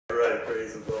All right,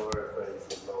 praise the Lord, praise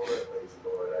the Lord, praise the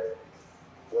Lord.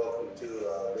 Welcome to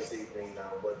this evening.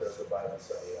 What does the Bible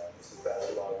say? This is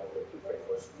Pastor Long with the Faith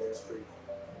Worship Ministry.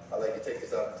 I'd like to take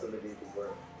this opportunity to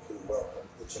welcome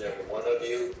each and every one of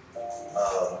you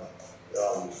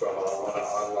from our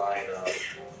online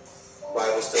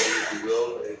Bible study, if you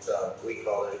will. We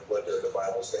call it What Does the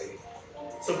Bible Say?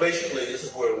 So basically, this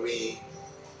is where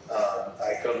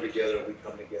I come together,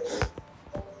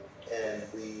 and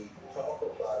we talk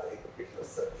about a particular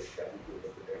subject that we do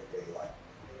in everyday life.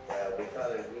 We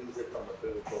kind of use it from a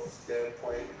biblical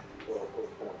standpoint or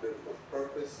from a biblical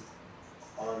purpose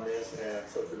on this. And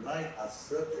so tonight our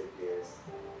subject is,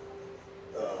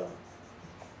 I'm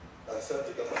going to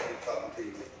be talking to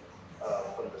you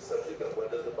from the subject of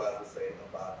what does the Bible say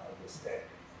about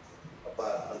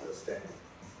understanding.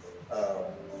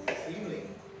 This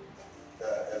evening,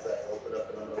 as I open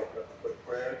up, and I'm going to open up a quick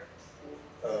prayer.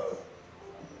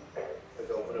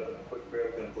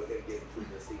 We're going to go ahead and get into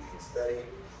this evening's study.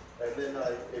 And then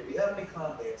if you have any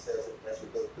comments as we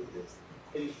go through this,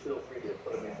 please feel free to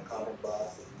put them in the comment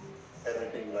box. Have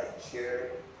anything you'd like to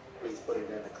share, please put it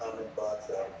in the comment box.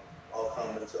 All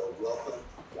comments are welcome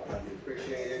and we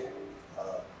appreciate it.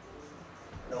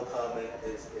 No comment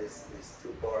is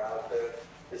too far out there.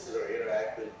 This is our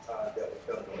interactive time that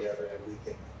we come together and we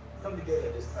can come together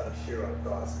and just kind of share our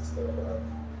thoughts and stuff.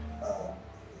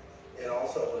 And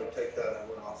also, I want to take that,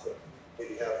 if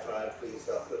you have time, please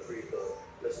feel free to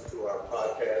listen to our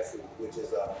podcast, which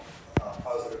is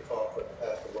Positive Talk with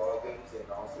Pastor Roggins and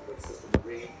also with Sister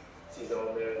Marie. She's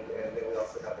on there. And then we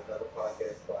also have another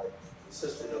podcast by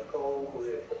Sister Nicole, who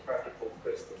is the Practical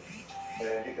Christian.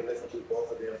 And you can listen to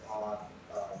both of them on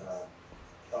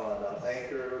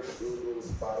Anchor, Google,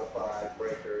 Spotify,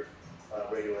 Breaker,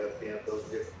 Radio FM, those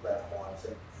different platforms.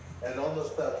 And on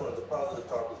those platforms, the Positive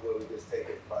Talk is where we just take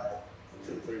it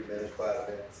 2 to 3 minutes, 5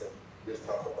 minutes, and just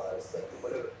talk about it,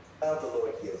 whatever, how the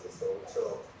Lord gives us.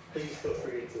 So please feel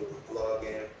free to log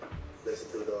in, listen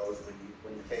to those.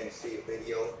 When you can't see a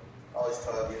video, always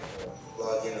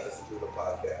log in and listen to the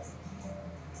podcast.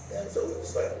 And so we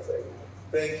just like to say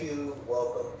thank you,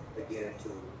 welcome again to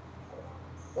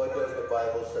What Does the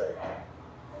Bible Say?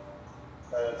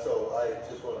 And so I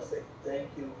just want to say thank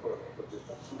you for just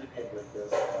tuning in with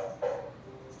us.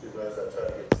 Excuse me as I try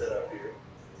to get set up here.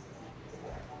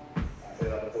 And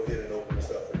I'm going to go ahead and open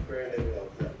this up in prayer, and then we're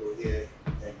going to go ahead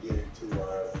and get into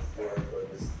our word for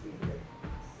this evening.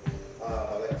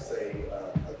 I'd like to say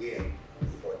again,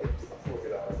 before I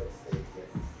get on the stage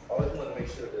again, I always want to make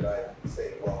sure that I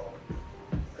say welcome.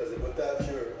 Because without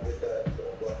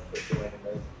welcome for joining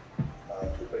us,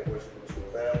 to Faith Worship Ministry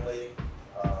family,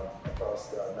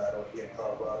 across not only here in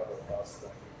Colorado, but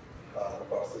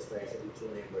across this nation, who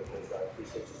tune in with us. I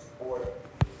appreciate your support.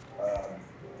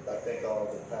 I thank all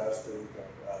of the pastors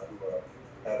who are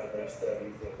having their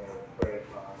studies and their prayer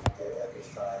time at this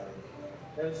time,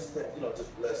 and just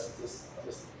bless,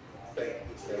 just thank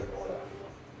each and every one of you.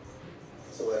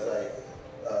 So as I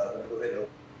go ahead and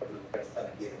kind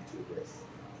of get into this.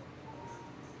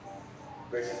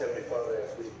 Gracious Heavenly Father,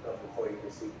 as we come before you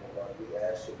this evening, Lord, we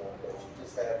ask you, Lord, that you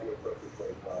just have your perfect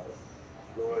way, Father.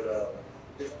 Lord,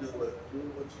 just do what you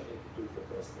need to do for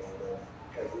us, Lord.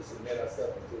 As we submit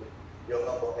ourselves into your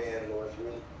humble hand, Lord, we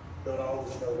don't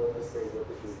always know what to say, what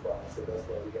to do, Father. So that's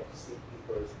why we got to seek you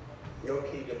first, your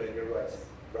kingdom and your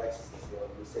righteousness,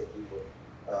 Lord. We say you will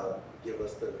give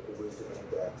us the wisdom and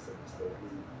the guidance. So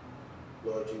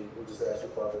Lord, we just ask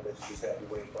you, Father, that you just have your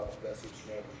way, Father. Bless each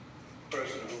and every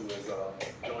person who has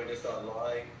joined us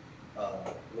online.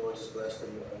 Lord, just bless them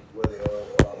where they are,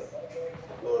 Father.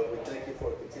 Lord, we thank you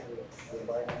for continuing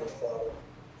reminding us, Father,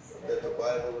 that the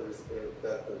Bible is,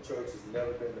 that the church has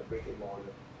never been the brick and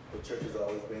mortar. The church has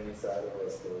always been inside of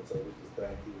us, Lord. So we just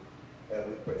thank you and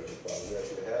we praise you, Father. We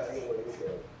ask you to have your way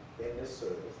today in this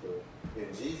service, Lord.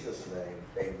 In Jesus' name,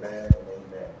 amen and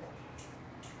amen.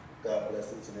 God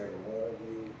bless each and every one of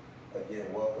you.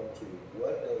 Again, welcome to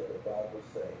What Does the Bible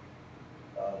Say?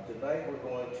 Tonight we're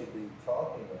going to be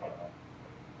talking about,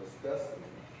 discussing,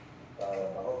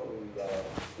 hopefully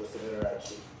with some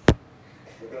interaction,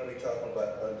 we're going to be talking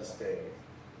about understanding.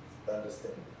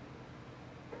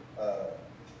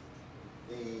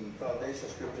 The foundation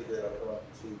scripture that I'm going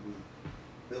to be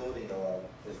building on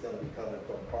is going to be coming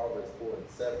from Proverbs 4 and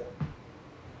 7.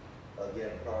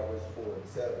 Again, Proverbs 4 and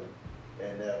 7.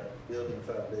 And that building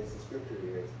foundation scripture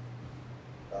is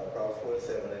Proverbs 4 and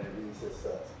 7, and it reads as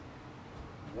such.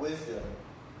 Wisdom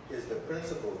is the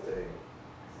principal thing.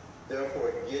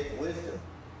 Therefore get wisdom,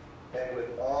 and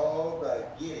with all thy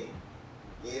getting,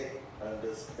 get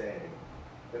understanding.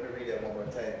 Let me read that one more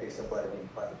time in case somebody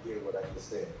didn't quite hear what I just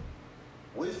said.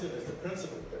 Wisdom is the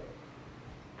principal thing.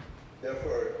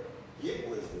 Therefore, get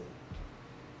wisdom.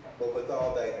 But with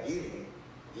all that getting,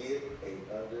 get an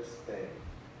understanding.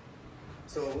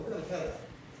 So we're going to kind of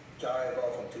dive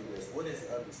off into this. What is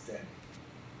understanding?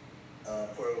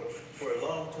 For a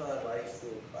long time, I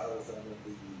was under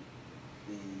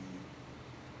the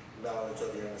knowledge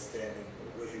of the understanding,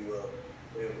 if you will.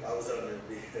 I was under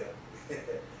the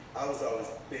I was always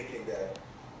thinking that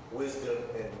wisdom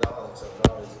and knowledge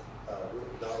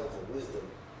and wisdom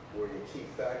were your key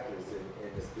factors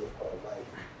in this gift called life,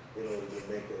 in order to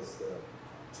make us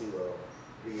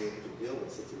be able to deal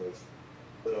with situations.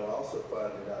 But I'm also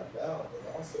finding out now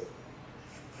that also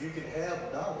you can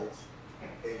have knowledge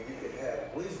and you can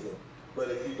have wisdom, but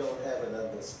if you don't have an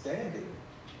understanding,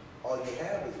 all you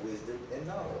have is wisdom and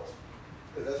knowledge.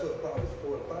 Because that's what Proverbs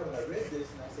 4 and 5, and I read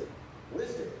this and I said,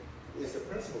 wisdom is the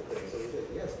principal thing. So he said,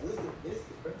 yes, wisdom is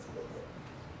the principal thing.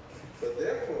 But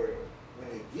therefore, when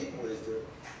you get wisdom,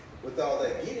 with all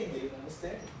that getting, get an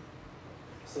understanding.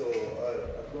 So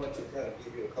I'm going to kind of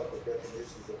give you a couple of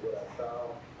definitions of what I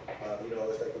found. I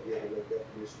always like to give a little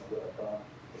definition of what I found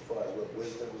as far as what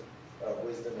wisdom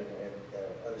and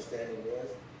understanding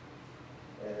is.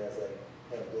 And as I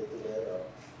kind of go through that,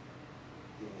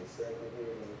 give me a second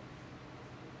here.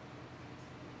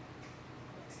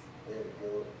 There we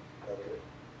go. Okay.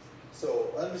 So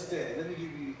understanding. Let me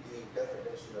give you the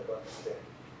definition of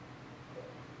understanding.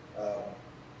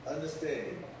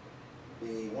 Understanding.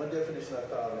 The one definition I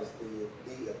found is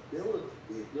the ability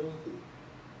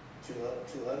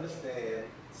to understand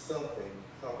something,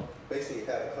 basically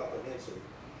have a comprehension,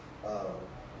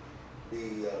 to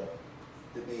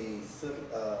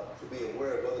be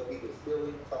aware of other people's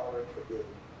feelings, tolerant,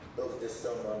 forgiving. Those are just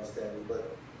some understanding,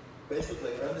 but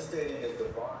basically understanding is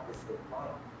defined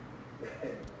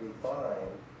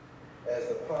as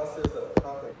the process of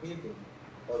comprehending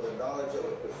or the knowledge of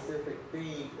a specific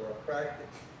theme or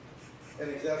practice. An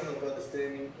example of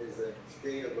understanding is a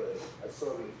state of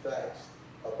absorbing facts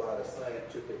about a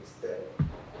scientific study.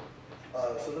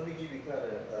 So let me give you kind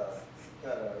of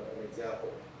an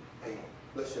example. Hey,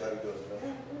 bless you, how you doing?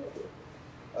 Okay.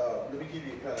 Let me give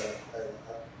you kind of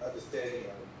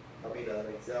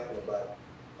an example about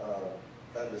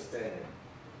understanding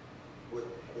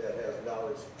that has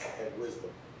knowledge and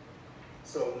wisdom.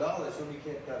 So knowledge, let me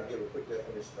kind of give a quick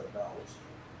definition of knowledge.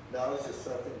 Knowledge is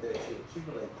something that you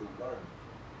accumulate through learning.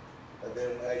 And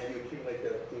then as you accumulate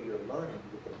that through your learning,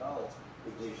 with the knowledge,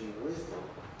 it gives you wisdom.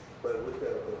 But with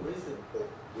the wisdom,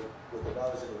 with the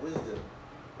knowledge and the wisdom,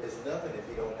 is nothing if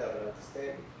you don't have an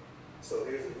understanding. So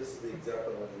this is the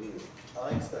example I'm going to use.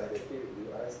 Einstein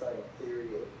theory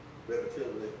of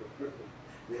relativity.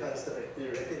 The Einstein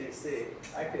theory, he said,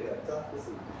 I could have taught this.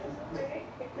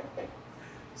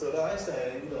 So the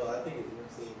Einstein, I think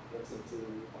it's MC2,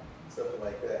 something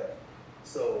like that.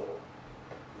 So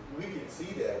we can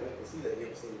see that. MC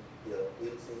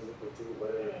equal to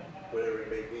whatever it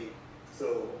may be. So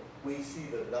we see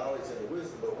the knowledge and the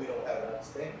wisdom, but we don't have an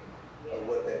understanding of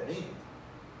what that means.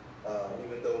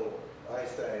 Even though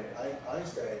Einstein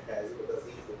has it because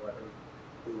he's the one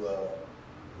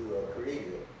who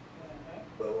created it.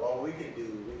 But all we can do,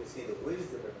 we can see the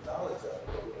wisdom and knowledge of it,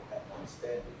 but we don't have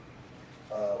understanding.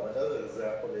 Another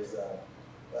example is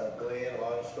Glenn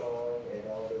Armstrong and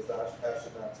all those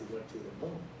astronauts who went to the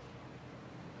moon.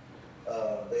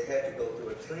 They had to go through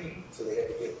a training, so they had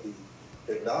to get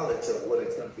the knowledge of what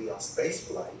it's going to be on space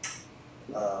flight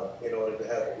in order to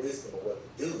have the wisdom of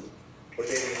what to do. But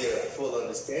they didn't get a full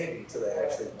understanding until they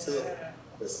actually took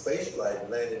the space flight and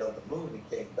landed on the moon and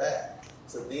came back.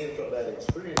 So then from that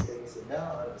experience, they said,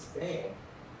 now I understand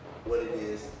what it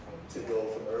is to go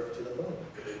from Earth to the moon.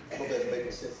 I hope that's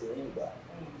making sense to anybody.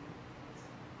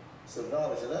 So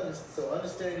knowledge and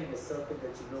understanding is something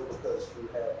that you know because you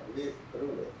have lived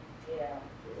through it. Yeah.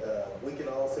 We can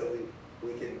also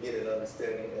we can get an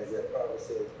understanding, as that proverb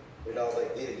says, and all they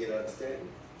did get understanding.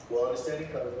 Well, understanding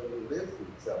comes when you live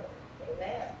through something.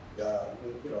 Amen. You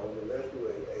live through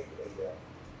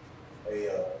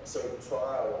a certain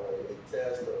trial or a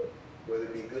test, or whether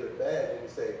it be good or bad, and you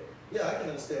say, yeah, I can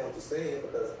understand what you're saying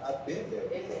because I've been there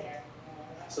before.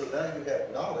 So now you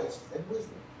have knowledge and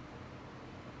wisdom.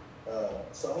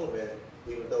 Solomon,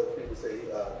 even though people say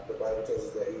the Bible tells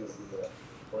us that he was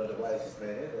one of the wisest men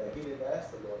in there, he didn't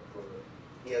ask the Lord for it.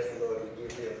 He asked the Lord to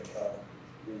give him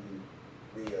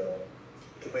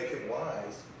to make him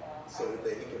wise so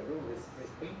that he can rule his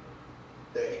people,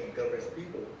 that he can govern his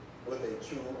people with a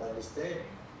true understanding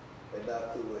and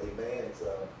not through a man's,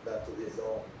 not through his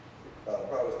own.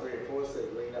 Proverbs 3 and 4 says,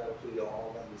 lean not to your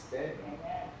own understanding,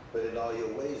 but in all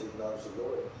your ways acknowledge the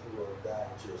Lord, and he will guide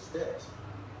your steps.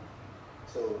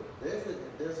 So there's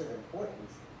an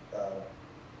importance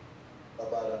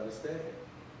understanding.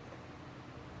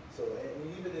 So,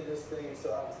 and even in this thing,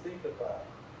 so I was thinking about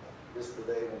this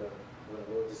today when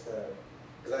the Lord just kind of,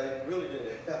 because I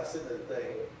was sitting at the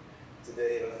thing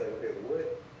today, and I was like, okay,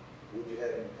 what would you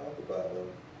have me talk about,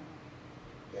 Lord?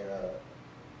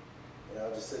 And I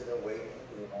was just sitting there waiting,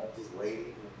 and I was just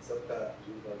waiting, and sometimes,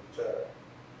 you try to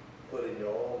put in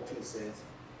your own 2 cents,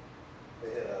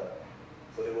 and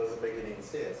but it wasn't making any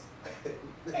sense.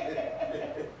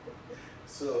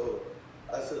 So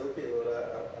I said, okay, Lord,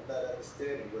 I'm not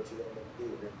understanding what you want me to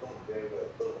do. And then boom, very well,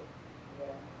 boom.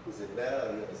 He said,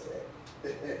 now you understand.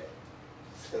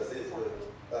 Because it's what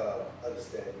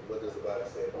understanding. What does the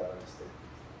Bible say about understanding?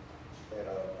 And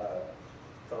our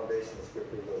foundational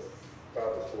scripture was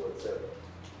Proverbs 4:7.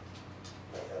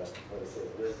 When it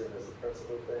says, wisdom is a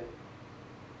principal thing.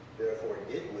 Therefore,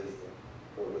 get wisdom.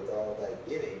 For with all thy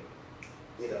getting,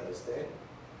 get understanding.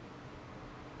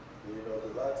 There's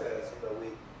a lot of times, we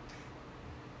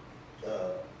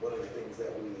one of the things that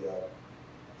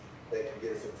that can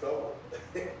get us in trouble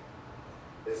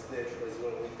is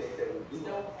when we think that we do. We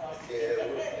know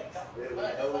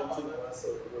too much. So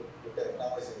with that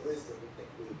knowledge and wisdom, we think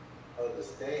we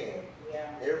understand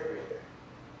everything.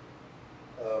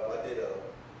 I did a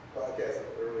podcast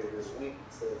earlier this week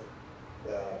that says,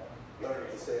 learning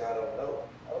to say I don't know.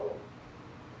 Oh.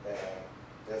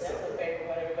 That's a favorite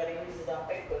one everybody uses on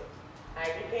Facebook.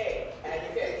 IDK.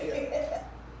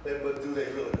 But do they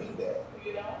really mean that?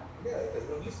 Yeah, because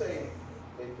when you say,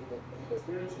 in the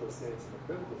spiritual sense, in the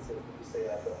biblical sense, when you say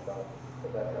I don't know,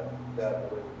 about God,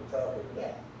 the way we're talking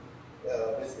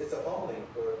about, it's a humbling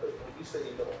for it. But when you say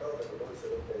you don't know, then the Lord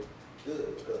said, okay,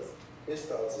 good, because his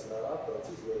thoughts is not our thoughts,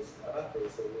 his ways is not our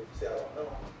ways. So when you say I don't know,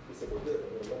 he said, well, good.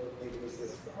 And the Lord give you this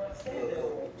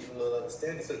little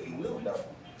understanding, so you will know.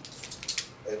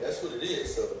 And that's what it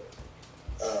is. So,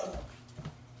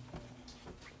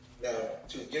 now,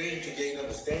 to gain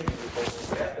understanding, you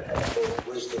have to have both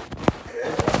wisdom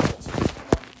and knowledge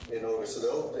in order.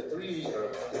 So the three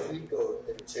go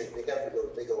interchange.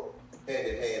 They go hand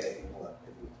in hand if you want.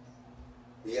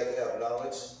 You have to have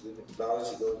knowledge. With knowledge,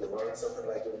 you go to learn something.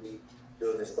 Like when we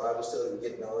doing this Bible study, we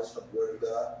get knowledge from the Word of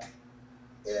God.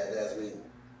 And as we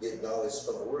get knowledge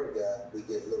from the Word of God, we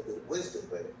get a little bit of wisdom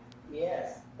with it.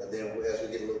 Yes. And then as we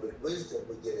get a little bit of wisdom,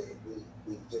 we get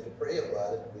to pray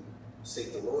about it. We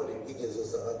seek the Lord, and he gives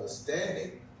us an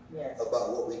understanding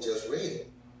about what we just read.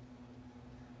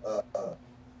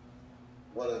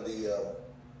 One of the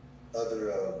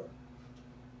other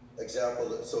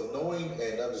examples, so knowing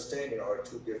and understanding are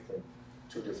two different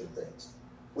things.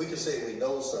 We can say we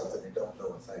know something and don't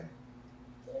know a thing.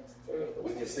 That's true.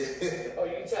 We can say or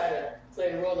you try to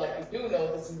play the role like you do know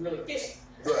because you really fish.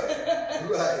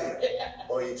 Right.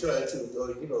 Or you try to,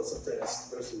 or sometimes,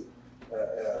 especially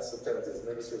sometimes as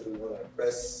ministers, we want to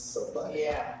impress somebody.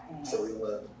 Yeah. So we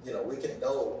want, we can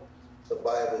know the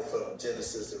Bible from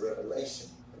Genesis to Revelation,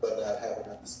 but not have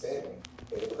an understanding.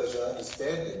 And because your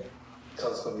understanding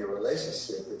comes from your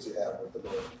relationship that you have with the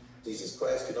Lord Jesus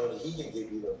Christ, He can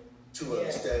give you the true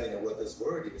understanding of what this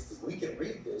word is. Because we can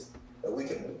read this, and we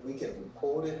can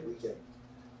quote it.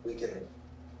 We can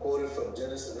quote it from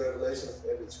Genesis, Revelation,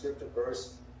 every scripture,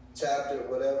 verse, chapter,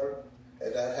 whatever,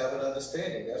 and not have an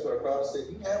understanding. That's why the Bible said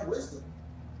you have wisdom.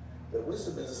 The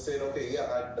wisdom is to say, okay,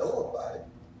 I know about it,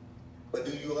 but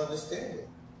do you understand it?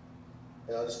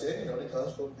 And understanding only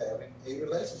comes from having a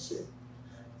relationship.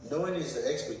 Knowing is the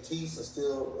expertise, and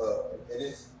still,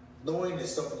 knowing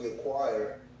is something you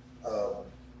acquire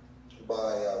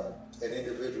by an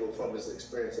individual from his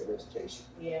experience of education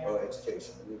or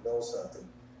education. When you know something,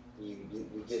 you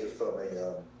get it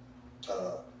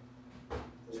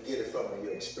from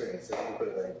your experience. And you put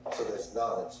it like, so that's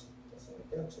knowledge. That's what it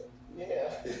comes from. Yeah.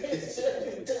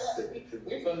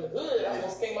 We from the hood. I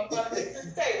almost came up on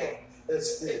this table.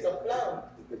 It's a plum.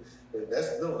 I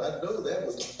know that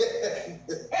was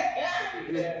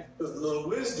because a little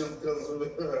wisdom comes from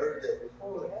it. I heard that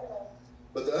before. Yeah.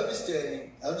 But the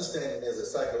understanding is a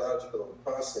psychological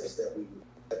process that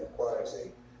requires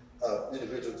a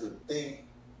individual to think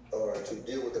or to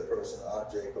deal with a person,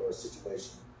 object, or a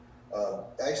situation.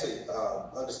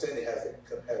 Understanding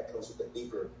comes with a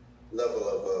deeper level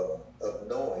of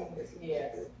knowing, if you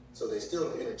will. So they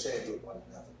still interchange with one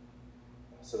another.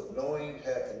 So knowing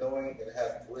and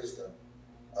having wisdom,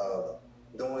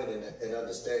 knowing and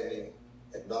understanding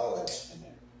and knowledge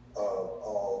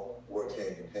all work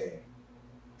hand in hand.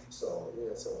 So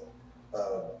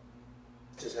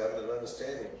just having an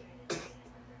understanding,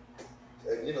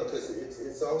 and because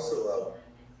it's also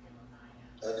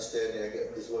understanding. I guess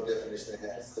this one definition it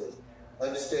has says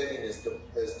understanding is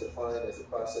defined as the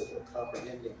process of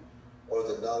comprehending or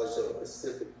the knowledge of a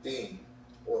specific thing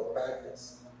or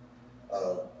practice.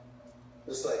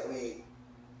 Just like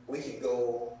we can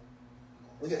go,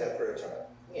 we can have prayer time.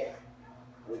 Yeah.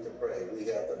 We can pray. We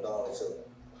have the knowledge of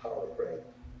how to pray.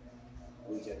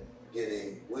 We can get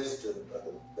a wisdom,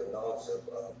 the knowledge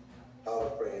of how to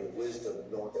pray, the wisdom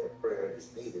of knowing that prayer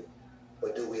is needed.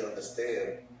 But do we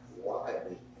understand why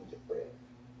we need to pray?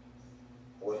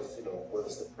 What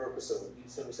is the purpose of it? You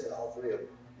see what I'm saying? All three of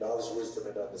knowledge, wisdom,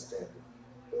 and understanding.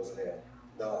 Those in there.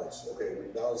 Knowledge. Okay,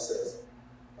 knowledge says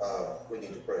we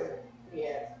need to pray.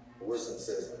 Yeah. Wisdom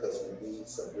says because we need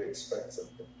something, we expect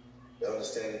something. The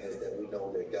understanding is that we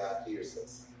know that God hears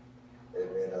us. And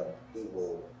then He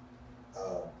will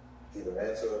either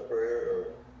answer a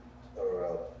prayer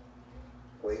or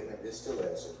wait, and it's still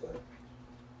answered. But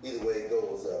either way it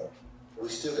goes, we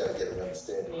still got to get an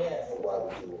understanding of why we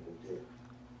do what we do.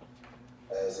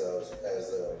 As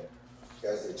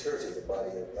the church is a body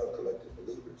of collective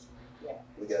believers,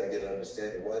 we got to get an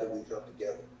understanding. Why do we come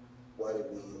together? Why do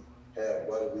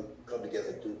we come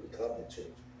together to become the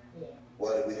church? Yeah.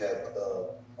 Why do we have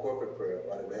corporate prayer?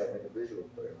 Why do we have individual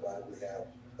prayer? Why do we have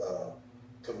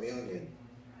communion?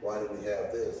 Why do we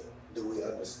have this? Do we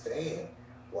understand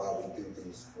why we do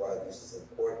these? Why this is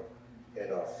important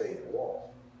in our faith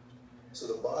walk? So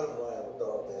the bottom line with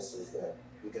all this is that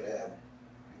you can have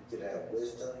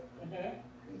wisdom,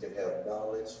 you can have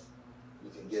knowledge, you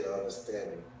can get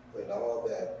understanding, and all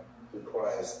that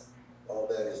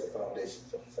is the foundation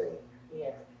for faith.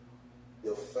 Yeah.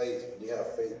 Your faith, when you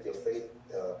have faith, your faith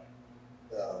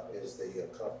is the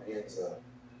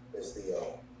is the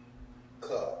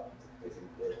cup.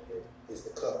 It's the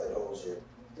cup that holds your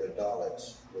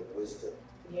knowledge, your wisdom,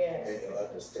 and your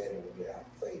understanding. When you have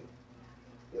faith,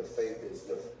 your faith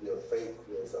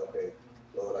is okay.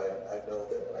 Lord, I know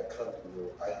that when I come to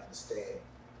you, I understand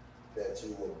that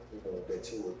you will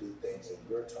do things in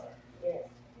your time. Yeah.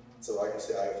 So I can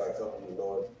say, if I come to you,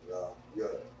 Lord,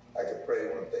 I can pray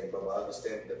one thing, but my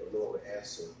understanding that the Lord will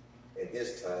answer in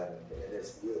His time and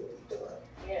His will be done.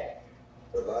 Yeah.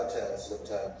 But a lot of times,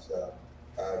 sometimes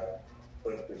I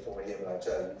put it before Him and I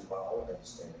try to use my own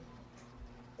understanding.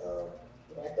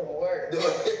 That don't work.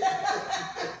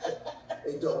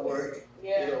 It don't work.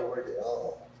 Yeah. It don't work at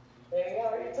all. And He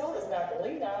already told us not to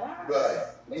lean on ours. Right.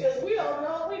 Because we don't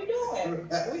know what we're doing.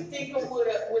 Right. We thinking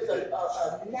with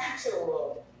a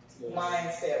natural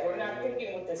mindset. We're not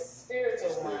thinking with a spiritual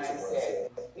mindset.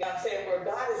 You know what I'm saying? Where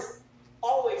God is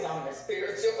always on the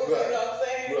spiritual. Right. You know what I'm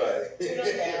saying? Right. You know,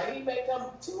 now He may come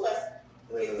to us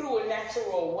through a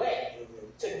natural way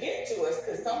to get to us,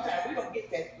 because sometimes we don't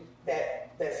get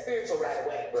that spiritual right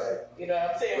away. Right. You know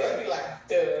what I'm saying? Right. We'll be like,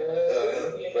 duh,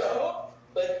 you know? Right.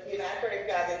 But, I pray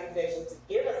God that He's able to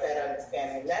give us that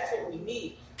understanding. That's what we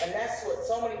need. And that's what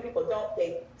so many people don't.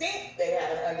 They think they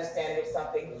have an understanding of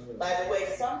something. Mm-hmm. By the way,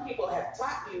 some people have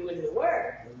taught you in the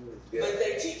Word. Mm-hmm. But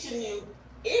they're teaching you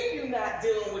if you're not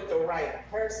dealing with the right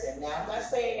person. Now, I'm not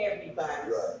saying everybody.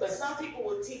 Right. But some people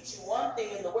will teach you one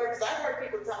thing in the Word. Because I've heard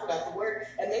people talk about the Word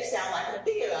and they sound like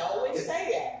Medea. I always say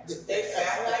that. They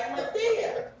sound like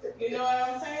Medea. You know what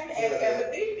I'm saying? And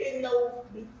Medea didn't know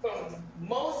from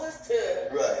Moses to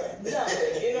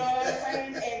nothing, you know what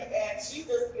I'm saying? And she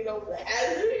just,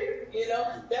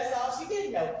 hallelujah, that's all she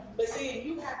did know. But see,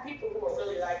 you have people who are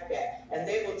really like that, and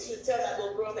they will tell that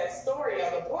little girl that story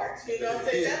on the porch, you know what I'm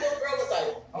saying? That little girl was like,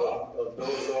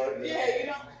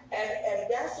 and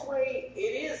that's the way it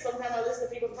is. Sometimes I listen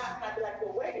to people talking, I be like,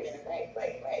 well, wait a minute,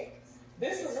 wait.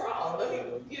 This is wrong. Let me,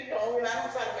 and I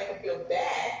don't try to make them feel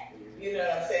bad. You know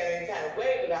what I'm saying, in any kind of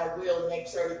way, but I will make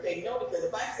sure that they know, because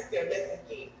if I sit there and let them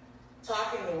keep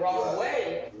talking the wrong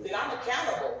way, then I'm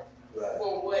accountable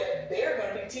for what they're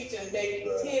going to be teaching maybe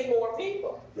 10 more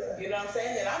people. You know what I'm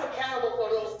saying? Then I'm accountable for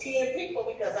those 10 people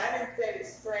because I didn't set it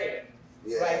straight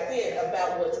right then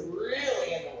about what's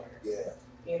really in the Word. Yeah.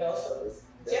 So it's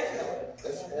definitely.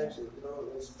 That's actually,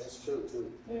 that's true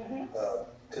too.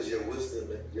 Because your wisdom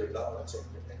and your knowledge and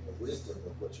your wisdom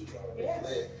of what you've already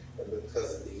learned, and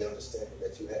because of the understanding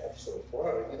that you have so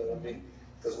far, what I mean?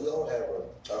 Because we all have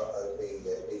a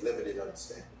limited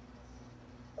understanding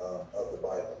of the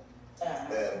Bible.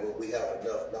 And when we have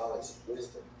enough knowledge and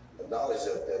wisdom, the knowledge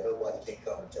of that, nobody can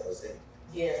come and tell us anything.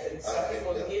 Yes, and some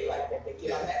people get like that. They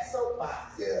get on that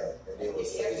soapbox. Yeah, and they will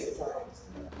say things.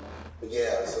 But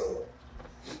so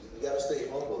you got to stay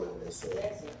humble in this. So, the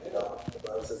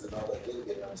Bible says in all that get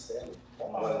an understanding.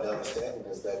 One of the understanding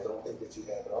is that don't think that you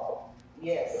have it all.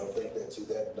 Yes. Don't think that you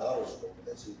that knowledgeable.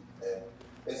 And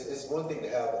it's one thing to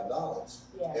have the knowledge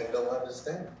and no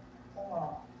understanding.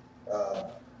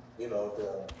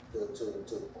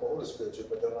 To quote a scripture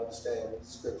but don't understand what the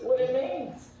scripture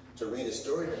means. to read a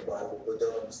story in the Bible, but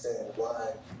don't understand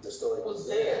why the story was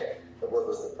there and what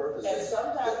was the purpose. And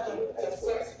sometimes the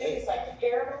certain things like the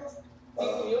parables,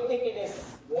 you're thinking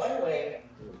it's one way,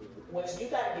 when you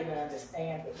got to get an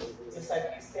understanding. Just like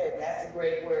you said, that's a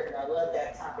great word, and I love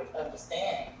that topic,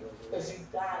 understanding. Because you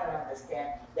got to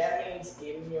understand. That means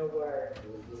getting your word.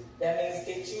 That means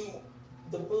get you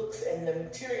the books and the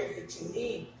materials that you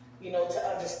need, you know, to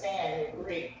understand your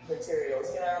Greek materials.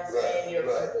 You know what I'm saying? Your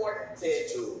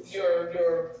concordances, your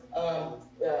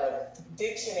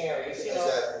dictionaries, you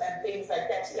know, and things like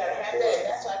that. You got to have that.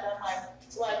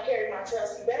 That's why I carry my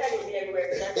trusty bag with me everywhere,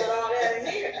 because I got all that in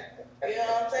here. You know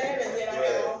what I'm saying? And then I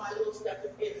have all my little stuff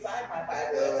that's inside my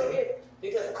Bible.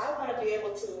 Because I want to be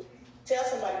able to tell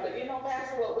somebody, but you know,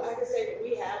 Pastor, what I can say that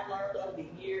we have learned over the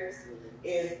years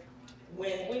is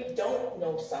when we don't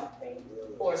know something,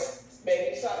 or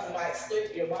maybe something might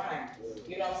slip your mind,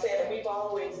 you know what I'm saying? And we've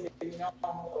always been known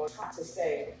or taught to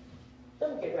say,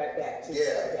 let me get right back to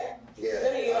that.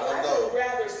 Let me, I would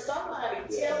rather somebody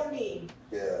tell me,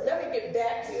 let me get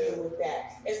back to you with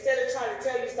that, instead of trying to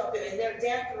tell you something and they're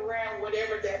dancing around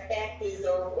whatever that fact is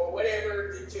or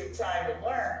whatever that you're trying to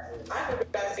learn. I would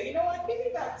rather say, you know what, give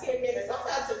me about 10 minutes. I'm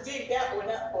about to dig that one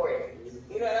up for you.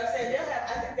 You know what I'm saying?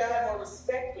 I think they'll have more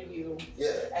respect for you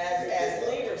as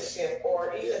leadership,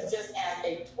 or even just as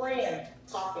a friend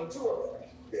talking to a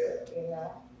friend. You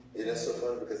know? Yeah, that's so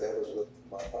funny, because that was what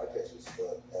my podcast was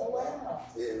about. Oh, wow.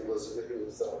 It was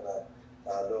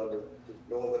on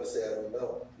knowing when to say I don't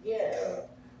know.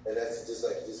 And that's just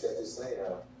like you just got to say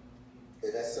now.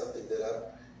 And that's something that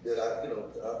I've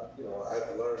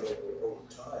learned over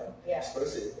time,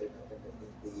 especially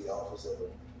in the office of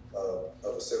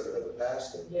a servant of a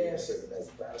pastor, being a servant as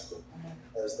a pastor,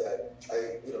 is that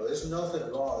there's nothing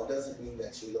wrong. It doesn't mean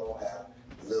that you don't have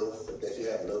that you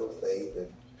have little faith,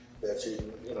 and that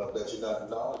that you're not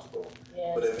knowledgeable,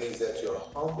 but it means that you're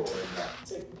humble enough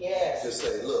to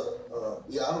say, look,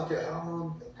 I don't care how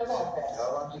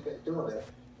long you've been doing it.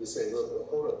 You say, look,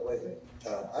 hold up, wait a minute.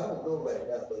 I don't know right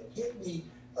now, but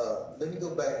let me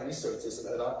go back and research this,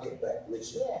 and I'll get back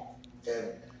with you.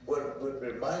 And what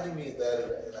reminded me of that,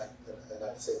 and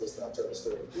I said this, and I'll tell the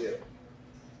story again,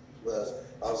 was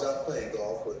I was out playing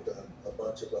golf with a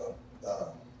bunch of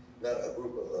a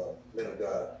group of men of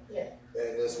God.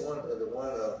 And there's the one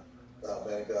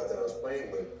man of God that I was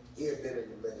playing with, he had been in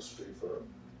the ministry for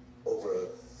over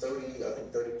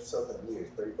 30-something years,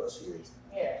 30 plus years.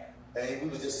 And we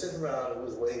was just sitting around, and we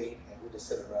was waiting, and we just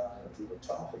sitting around, and we were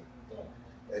talking.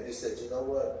 And he said, you know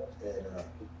what? And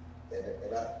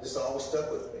this always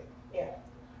stuck with me.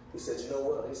 He said, you know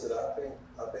what? He said, I've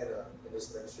been in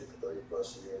this ministry for 30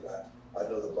 plus years. I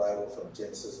know the Bible from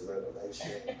Genesis to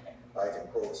Revelation. I can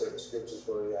quote certain scriptures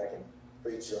for you. I can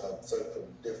preach certain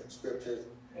different scriptures.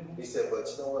 He said, but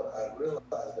you know what? I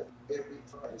realized that every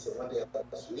time, he said, one day I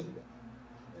was reading it.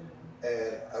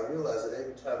 And I realized that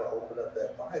every time I opened up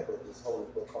that Bible, this holy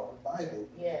book called the Bible,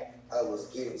 I was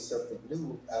getting something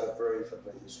new out of very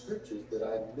familiar scriptures that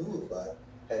I knew about,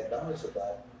 had knowledge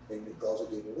about, and it also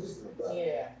gave me wisdom about.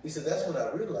 He said, that's when I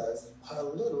realized how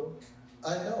little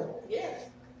I know.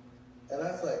 And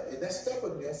I was like, and that stuck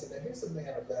with me. I said, now here's a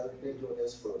man of God who's been doing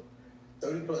this for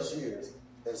 30 plus years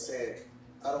and saying,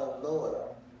 I don't know it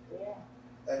all.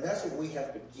 And that's what we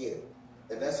have to get.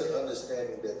 And that's an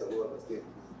understanding that the Lord was giving me.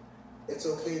 It's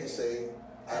okay to say,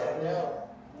 I don't know.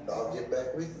 I'll get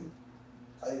back with you.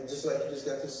 Just like you just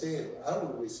got to say it, I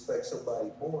would respect somebody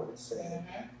more than saying,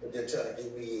 if they're trying to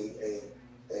give me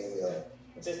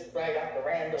just right off the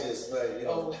random. Just right,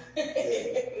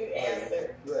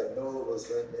 answer. No, it was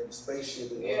in the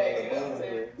spaceship. And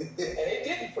it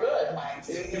didn't flood, mind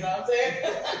you. You know what I'm saying?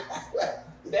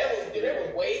 That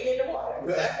was wading in the water.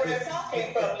 That's where that song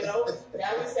came from.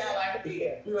 Now we sound like a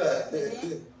deer.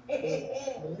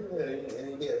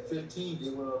 And he had 15. They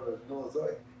went on the Noah's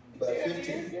Ark. About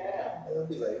 15. And I'll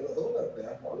be like, well, hold up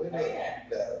now.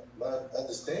 Now, my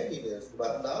understanding is,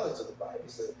 my knowledge of the Bible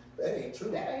says that ain't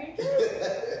true. That ain't true.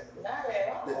 Not at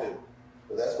all.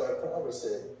 But that's why Proverbs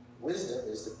said, wisdom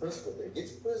is the principle that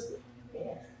gets wisdom.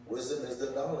 Wisdom is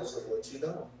the knowledge of what you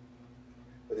know.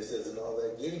 But it says, in all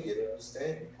that getting, get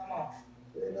understanding. Come on.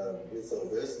 And so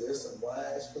there's some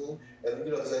wise food. And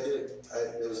because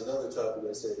there was another topic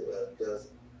that said,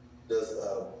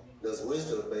 does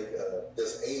wisdom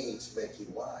does age make you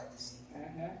wise?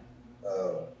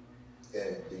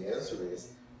 And the answer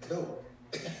is no.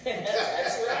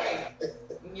 That's right.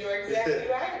 You're exactly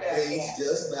right about that. Age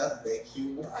does not make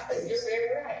you wise. You're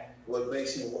very right. What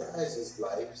makes you wise is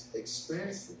life's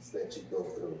experiences that you go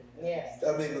through. Yes.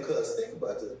 I mean, because think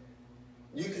about it.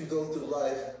 You can go through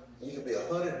life You can be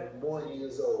 101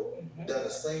 years old, done the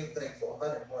same thing for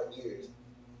 101 years.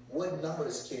 What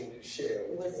knowledge can you share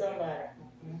with somebody?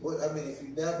 What, I mean, if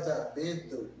you've never not been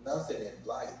through nothing in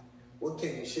life, what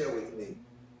can you share with me?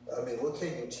 I mean, what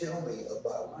can you tell me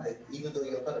about life, even though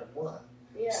you're 101?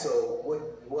 Yeah. So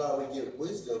while we get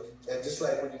wisdom, and just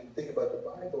like when you think about the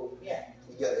Bible,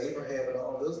 you got Abraham and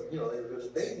all those, you know,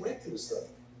 they went through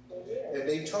something. And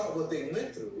they taught what they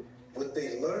went through, what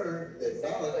they learned, that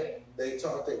knowledge, they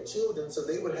taught their children, so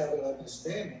they would have an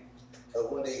understanding of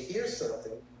when they hear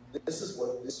something, this is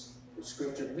what this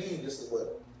scripture means, this is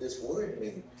what this word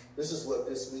means, this is what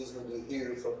this means when you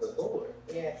hear from the Lord.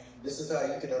 Yes. This is how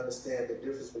you can understand the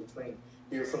difference between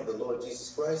hearing from the Lord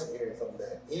Jesus Christ and hearing from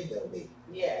that enemy.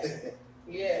 Yes.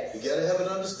 Yes. You got to have an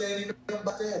understanding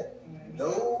about that.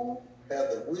 Know, have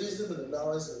the wisdom and the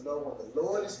knowledge to know when the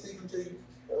Lord is speaking to you.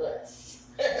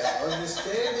 And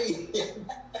understanding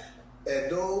and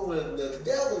know when the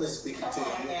devil is speaking to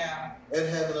you. Now. And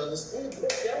have an understanding. The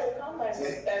devil come as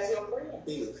your friend.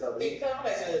 He'll come. He come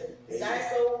as a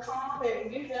nice old calm,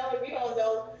 and you know, if you don't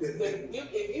know, but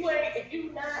if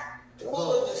you not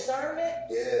full of discernment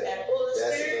and full of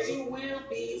spirit, you will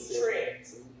be tricked.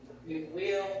 You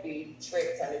will be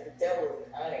tricked. I mean, the devil is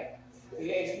cunning.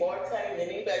 He ain't more cunning than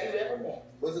anybody you ever met.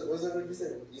 Was it what you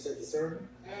said? You said discernment?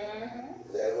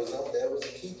 That was the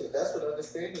key to. That's what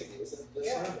understanding is. Discernment.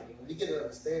 Yeah. When you get an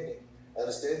understanding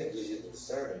gives you the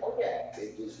discernment. Okay.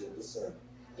 It gives you discernment.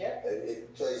 Yeah.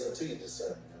 It plays into your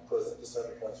discernment. Of course, the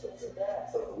discernment comes from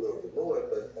the will of the Lord,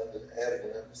 but having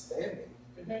an understanding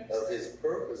of His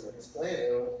purpose and His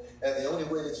plan, and the only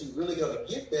way that you're really going to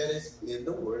get that is in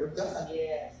the Word of God.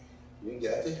 Yes. You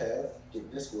got to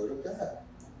get this Word of God.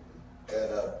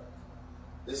 And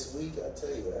this week, I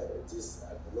tell you,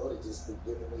 the Lord has just been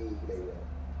giving me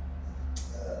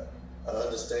an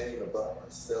understanding about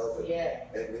myself, and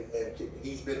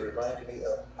He's been reminding me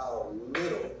of how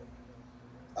little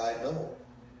I know.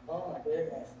 Oh my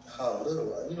goodness! How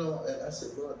little, and I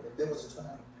said, Lord, and there was a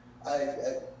time,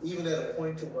 even at a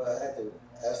point to where I had to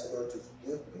ask the Lord to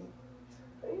forgive me,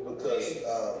 because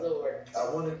I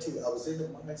was in the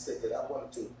mindset that I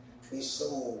wanted to be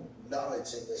so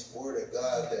knowledge in this Word of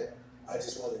God that I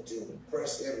just wanted to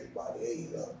impress everybody. Hey,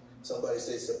 somebody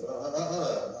say something,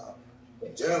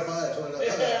 Jeremiah 29,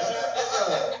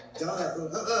 John,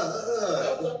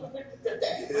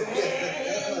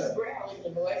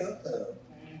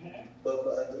 But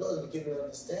the Lord has given me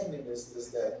understanding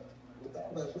is that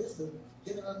without that wisdom,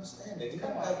 get an understanding.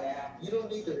 You don't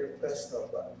need to impress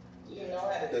nobody. You know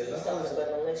how to do something, but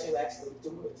unless you actually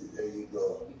do it, there you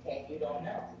go. You don't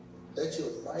know. Let your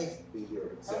life be your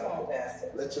example. Come on,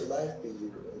 Pastor. Let your life be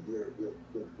your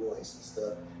voice and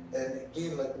stuff. And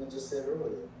again, like we just said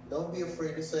earlier, don't be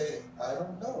afraid to say, I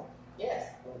don't know.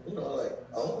 Yes. I don't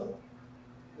know.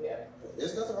 Yeah.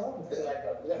 There's nothing wrong with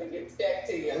that. Let me get back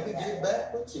to you. Let me get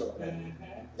back with you on that.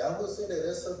 I will say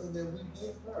that's something that we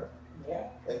did learn. Yeah.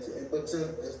 But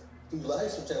through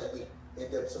life, sometimes we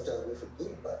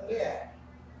forget about that. Yeah.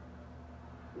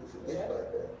 We forget about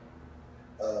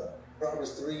that.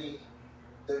 Proverbs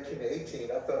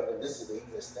 3:13-18, I found that this is the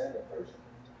UnDerStanDing version.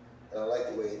 And I like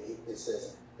the way it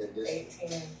says in this.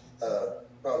 18.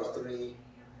 Proverbs 3,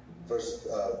 verses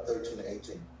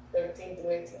 13-18. 13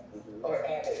 through 18? Or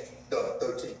and 18? No,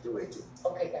 13 through 18.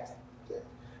 Okay, gotcha. Okay.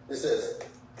 It says,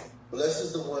 blessed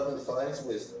is the one who finds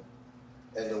wisdom,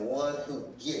 and the one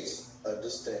who gets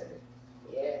understanding.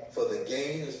 Yeah. For the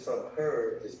gain from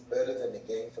her is better than the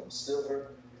gain from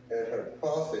silver, and her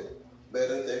profit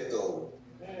better than gold.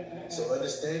 So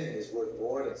understanding is worth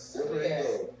more than silver and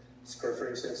gold.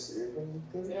 Scripture says silver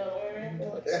and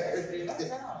gold.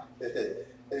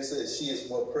 It says she is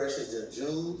more precious than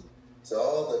jewels. So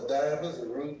all the diamonds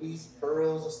and rubies,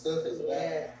 pearls and stuff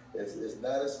is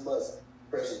not as much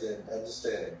precious than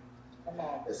understanding. Come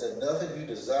on. It said nothing you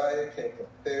desire can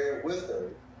compare with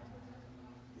her.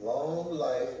 Long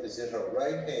life is in her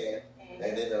right hand,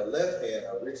 and in her left hand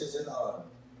are riches and honor.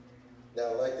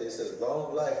 Now, like this, it says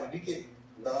long life. When you get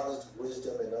knowledge,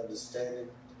 wisdom, and understanding,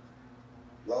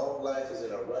 long life is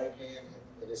in her right hand,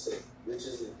 and it says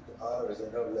riches and honor is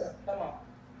in her left. Come on.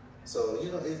 So,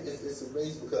 it's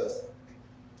amazing because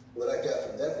what I got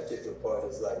from that particular part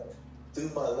is like,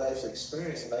 through my life's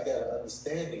experience, and I got an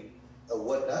understanding of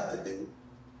what not to do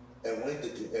and when to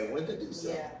do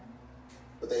something. Yeah.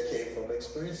 But they came from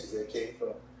experiences. They came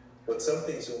from, but some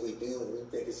things when we do and we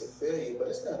think it's a failure, but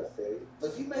it's not a failure.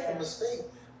 If you make a mistake,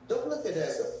 don't look at it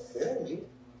as a failure.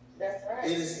 That's right.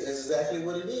 It is exactly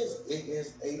what it is. It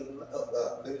is let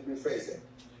me rephrase that.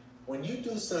 When you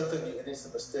do something and it's a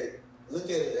mistake, look at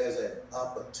it as an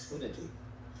opportunity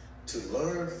to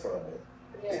learn from it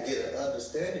to get an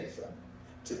understanding from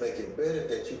it, to make it better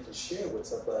that you can share with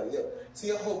somebody else.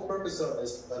 See, our whole purpose in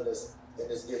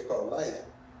this gift called life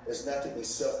is not to be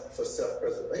for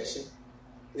self-preservation.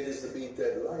 It is to be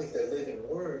that life, that living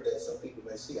word that some people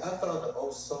may see. I found an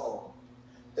old song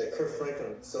that Kurt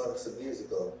Franklin sung some years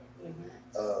ago.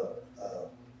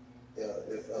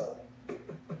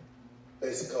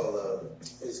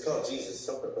 It's called Jesus.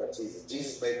 Something about Jesus.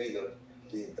 Jesus may be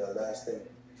the last thing,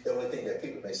 the only thing that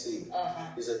people may see.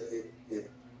 He said,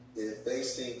 if they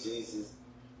see Jesus,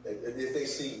 if they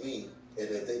see me, and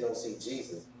if they don't see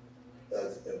Jesus,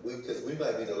 because we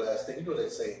might be the last thing. You know they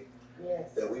say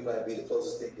that we might be the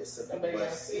closest thing that somebody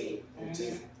might see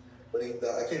Jesus. But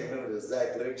I can't remember the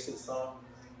exact lyrics of the song,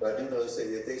 but I do know they say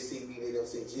if they see me, they don't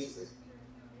see Jesus.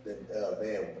 Then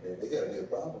man, they got to be a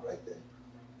problem right there.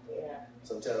 Yeah.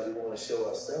 Sometimes we want to show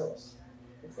ourselves.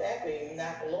 Exactly,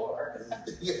 not the Lord.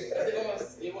 Yeah. I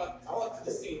want you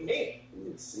to see me.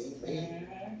 You see me.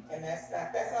 And that's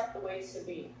not the way it should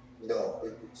be. No,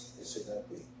 it should not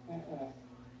be.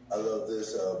 I love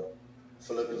this.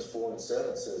 Philippians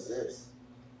 4:7 says this.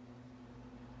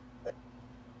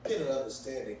 Get an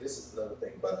understanding. This is another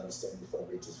thing about understanding before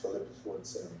we reach Philippians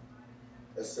 4:7.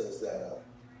 It says that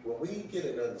when we get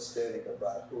an understanding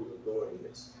about who the Lord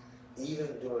is,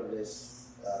 even during this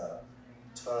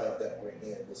time that we're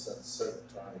in, this uncertain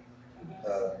time,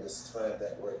 this time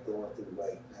that we're going through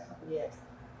right now, yes,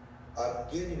 I'm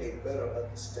getting a better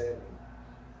understanding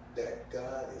that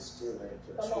God is still in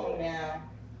control. Come on now.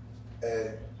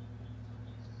 And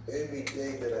every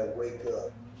day that I wake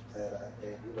up,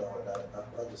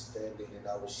 I'm understanding, and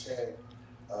I was sharing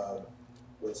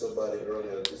with somebody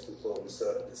earlier just before we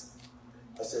started this.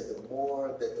 I said the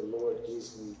more that the Lord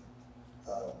gives me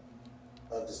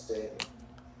understanding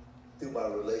through my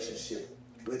relationship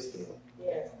with Him,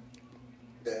 yes,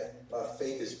 that my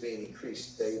faith is being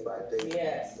increased day by day.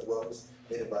 Yes. Well, it's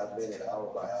minute by minute,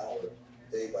 hour by hour,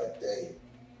 day by day.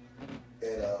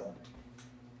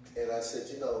 And I said,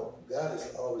 God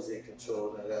is always in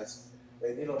control,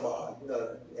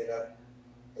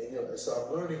 so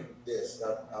I'm learning this.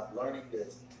 I'm learning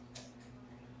this.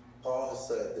 Paul has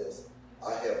said this.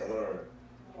 I have learned,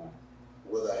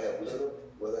 whether I have little,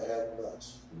 whether I have much,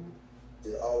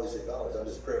 to always acknowledge. I'm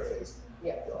just paraphrasing.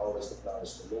 To always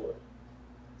acknowledge the Lord.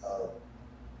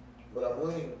 But I've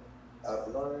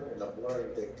learned and I'm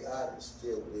learning that God is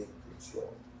still in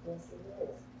control. Yes, He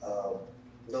is.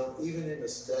 Even in the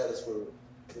status where,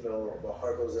 my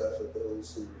heart goes out for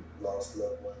those who lost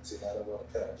loved ones, and I don't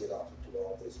want to kind of get off into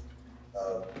all this.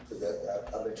 Because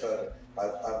I've been trying to,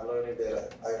 I'm learning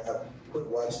that I've quit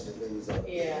watching the news on a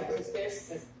daily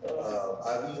basis.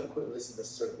 I've even quit listening to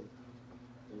certain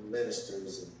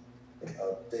ministers and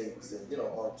things, and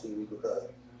on TV,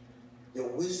 because your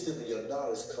wisdom and your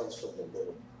knowledge comes from the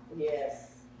Lord. Yes.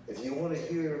 If you want to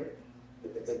hear,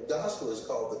 the gospel is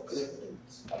called the good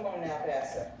news. Come on now,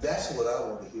 Pastor. That's what I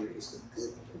want to hear, is the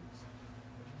good news.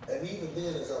 And even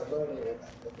then, as I'm learning,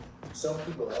 some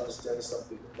people understand it, some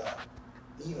people not.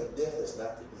 Even death is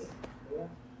not the end. Yeah.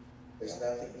 It's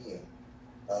not the end.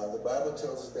 The Bible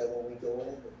tells us that when we go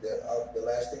in, that the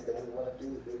last thing that we want to do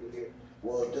is to hear,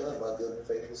 well done, my good and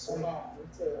faithful servant. Come on, me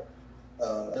too.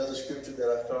 Another scripture that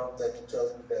I found that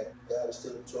tells me that God is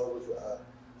still in control is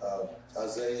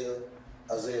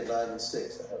Isaiah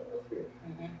 9:6. I have it up here.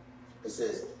 It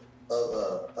says,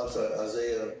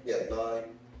 Isaiah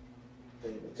 9,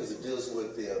 because it deals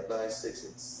with the 9, 6,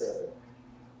 and 7.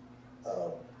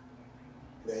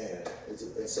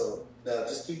 And so now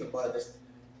just keep in mind this.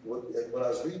 When I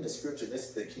was reading the scripture, this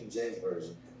is the King James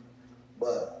version,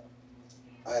 but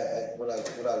when I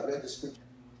read the scripture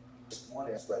this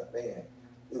morning, I was like, man,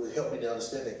 it would help me to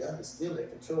understand that God is still in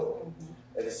control.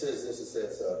 And it says this. It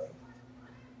says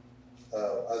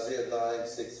Isaiah 9,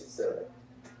 6, and 7.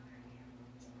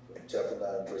 Chapter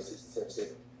 9, verse 6 and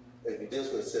 7. And this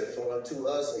is what it said: For unto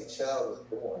us a child is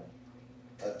born,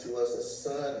 unto us a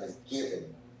son is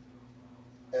given,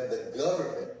 and the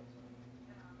government,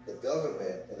 when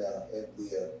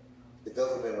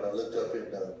I looked up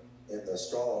in the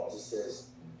Strong's, it says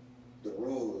the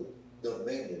rule,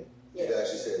 dominion. It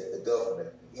actually says the government,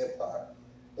 the empire.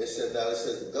 It says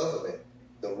the government,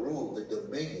 the rule, the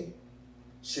dominion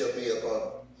shall be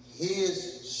upon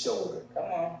his shoulder.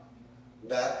 Come on.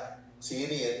 Not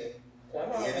CNN,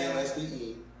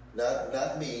 NMSBE,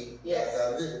 not me. Yes.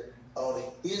 Not on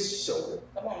his shoulder.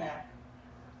 Come on now.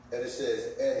 And it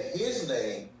says, and his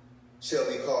name shall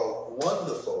be called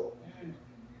Wonderful,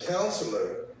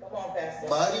 Counselor, come on, Pastor.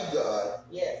 Mighty God,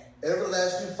 yes,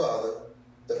 Everlasting Father,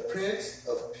 the Prince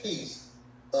of Peace,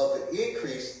 of the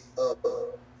increase of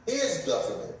his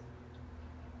government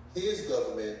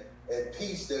and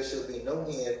peace there shall be no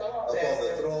end on, upon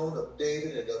the throne of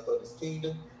David and upon his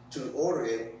kingdom, to order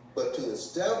it, but to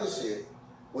establish it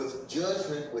with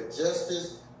judgment, with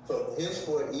justice, from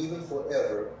henceforth even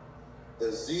forever.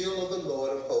 The zeal of the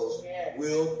Lord of hosts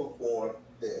will perform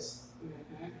this.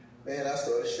 Man, I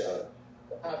started shouting.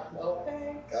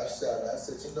 Okay. I shouted. I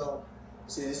said, you know,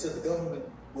 see, they said the government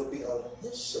will be on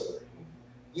his shoulder.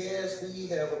 Yes, we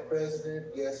have a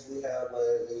president. Yes, we have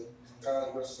a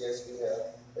Congress. Yes, we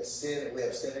have a Senate. We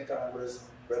have Senate, Congress,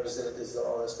 representatives, and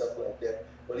all that stuff like that.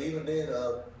 But even then,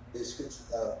 the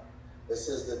scripture it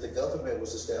says that the government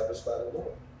was established by the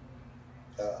Lord.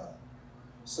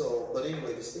 But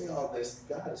anyway, to see all this,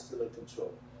 God is still in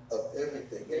control of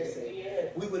everything. Yes, He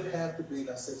is. We would have to be,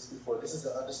 and I said this before, this is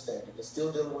an understanding. It's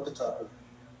still dealing with the topic,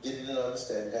 getting an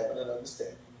understanding, having an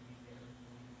understanding.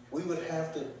 We would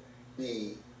have to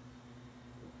be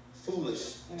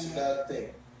foolish to not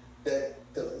think that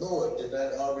the Lord did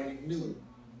not already knew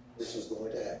this was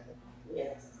going to happen.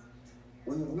 Yes.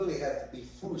 We would really have to be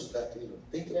foolish not to even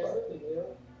think about it.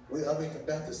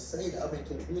 Not to say that.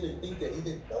 To really think that he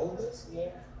didn't know this?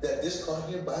 Yeah. That this caught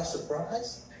him by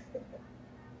surprise?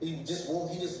 God just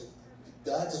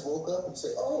woke up and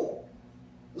said, oh,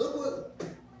 look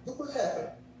what happened.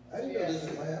 I didn't know this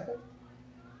was going to happen.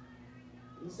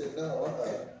 He said, no, I want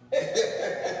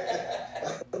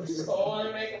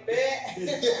to make a bet.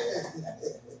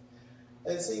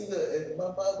 And see, my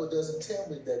Bible doesn't tell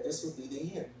me that this will be the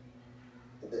end.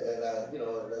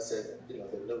 And I said, the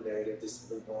new narrative, this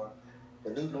new norm. The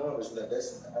new norm is not, I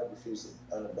refuse to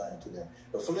undermine to that.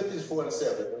 But Philippians 4 and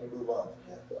 7, let me move on from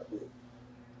that.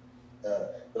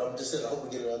 But I'm just saying, I hope we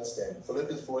get an understanding.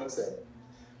 Philippians 4 and 7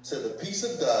 said, the peace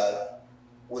of God,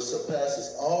 which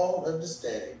surpasses all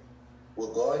understanding,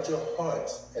 will guard your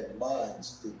hearts and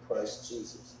minds through Christ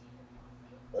Jesus.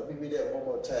 Let me read that one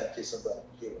more time in case somebody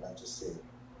can hear what I just said.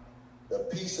 The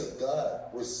peace of God,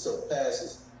 which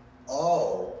surpasses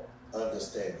all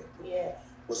understanding. Yes.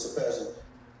 Which surpasses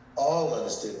all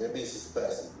understanding. That means it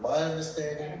surpasses my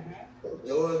understanding,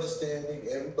 your understanding,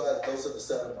 everybody, those of the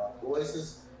sound of my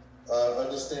voices,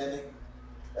 understanding.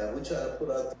 And we try to put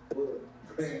our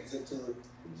brains into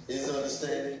his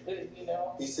understanding.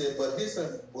 He said, but his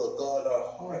will guard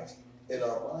our hearts and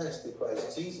our minds through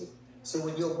Christ Jesus. So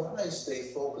when your mind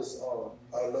stays focused on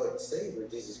our Lord and Savior,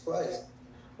 Jesus Christ,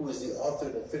 who is the author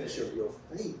and the finisher of your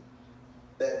faith,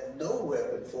 that no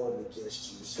weapon formed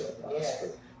against you shall prosper.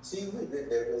 Yes. See,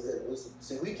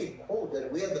 we can quote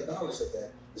that. We have the knowledge of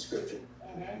that, the scripture.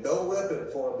 No weapon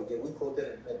formed against, we quote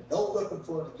that, and no weapon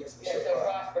formed against me shall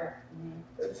prosper.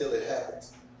 Until it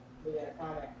happens. We got a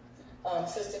comment.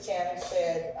 Sister Channing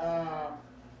said,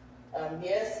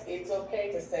 yes, it's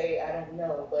okay to say I don't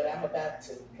know, but I'm about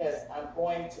to, because I'm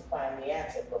going to find the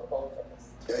answer for both of us.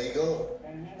 There you go.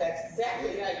 That's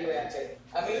exactly how you answer.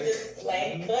 Just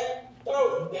plain cut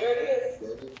throat. There it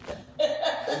is.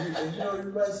 And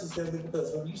you're right, Sister,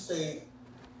 because when you say,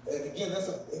 and again,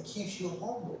 it keeps you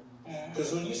humble.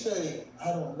 Because when you say,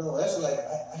 I don't know, that's like,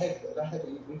 I had to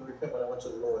even repent when I went to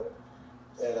the Lord.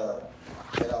 And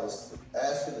I was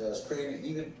asking, and I was praying,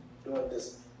 even during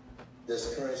this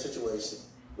current situation,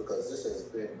 because this has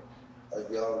been,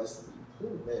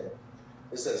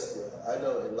 this has, I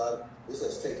know this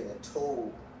has taken a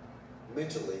toll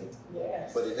mentally,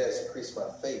 yes, but it has increased my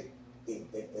faith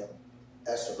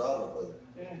astronomically.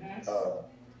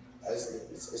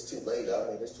 It's too late.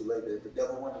 It's too late. The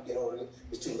devil wanted to get over it.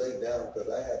 It's too late now because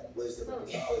I have wisdom and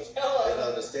knowledge and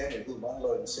understanding who my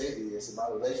Lord and Savior is, and my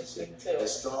relationship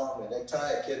is strong, and that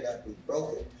tie cannot be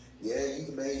broken. Yeah,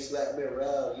 you may slap me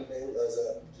around. You may, as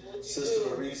Sister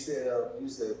Marie said,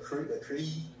 use a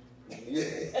creed. You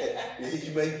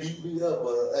may beat me up,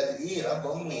 but at the end, I'm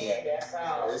going to win. That's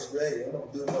all. That's great. I'm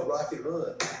going to do my rocket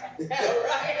run.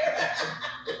 Right.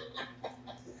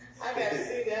 I got to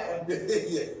see that one.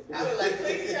 Yeah. I was like,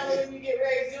 please tell me when you get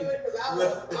ready to do it, because I'm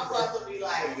about to be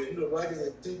like, rockets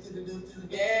like,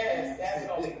 yes, that's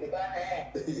going to be fun. Yeah,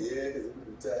 because we'll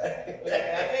be tired. I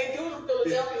can't do the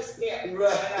Philadelphia scare.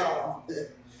 Right.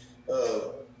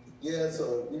 Yeah, so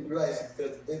you're right.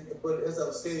 But as I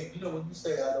was saying, when you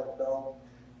say I don't know,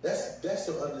 that's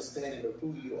your understanding of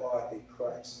who you are in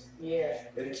Christ. Yeah.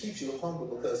 And it keeps you humble,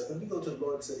 because when you go to the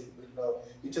Lord and say,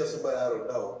 you tell somebody I don't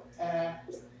know,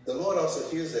 the Lord also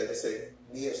hears that and say,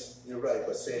 yes, you're right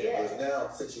by saying it. But now,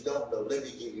 since you don't know, let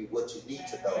me give you what you need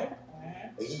to know.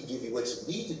 And He can give you what you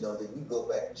need to know, then you go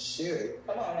back and share it.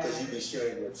 Because you be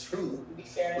sharing your truth.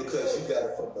 Because you got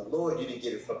it from the Lord. You didn't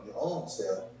get it from your own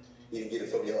self. You didn't get it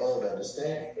from your own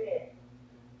understanding. That's it.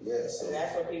 Yeah, so. And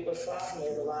that's what people's problem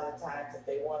is a lot of times, if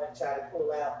they want to try to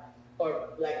pull out, or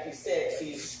like you said,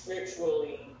 she's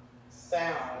scripturally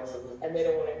sound, and they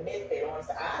don't want to admit they don't want to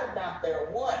say, I'm not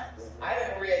there one. I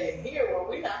done read in here where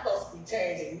we're not supposed to be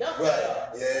changing nothing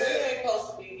up. Yeah. We ain't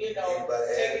supposed to be, taking,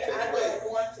 I don't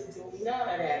want to do none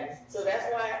of that. So that's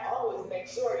why I always make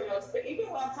sure, even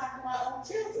when I'm talking to my own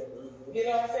children, you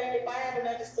know what I'm saying? If I haven't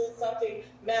understood something,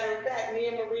 matter of fact, me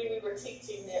and Marie, we were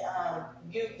teaching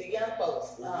the young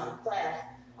folks class,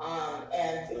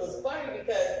 and it was funny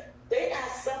because they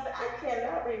asked something, I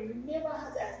cannot remember how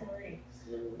to ask Marie,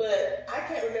 but I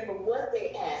can't remember what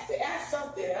they asked. They asked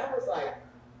something, and I was like,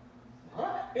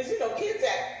 huh? Because, kids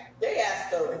they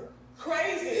ask the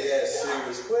craziest stuff.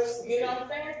 Serious questions. You know what I'm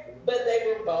saying? But they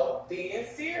were both being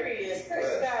serious. Chris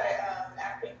got an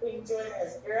African Queen joining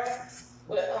us, girl.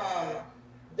 But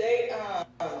they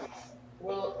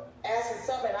were asking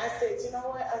something, and I said, you know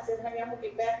what? I said, honey, I'm going to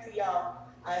get back to y'all.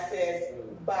 I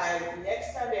said, by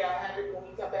next Sunday, I'll have it when we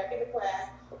come back into class.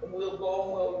 We'll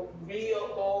go over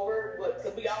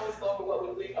because we always go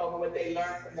over what they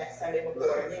learned from that Sunday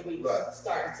before, and then we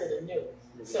start into the new.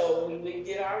 So we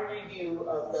did our review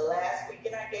of the last week,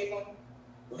 and I gave them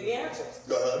the answers,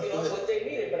 what they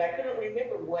needed, but I couldn't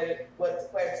remember what the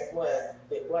question was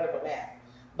that one of them asked.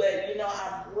 But,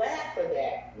 I'm glad for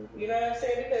that. You know what I'm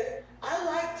saying? Because I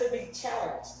like to be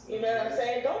challenged. You know what I'm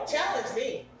saying? Don't challenge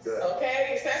me,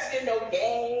 okay? Especially in no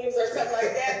games or something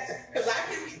like that. Because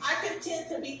I can tend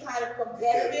to be kind of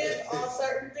competitive on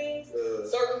certain things.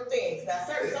 Now,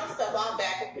 some stuff I'll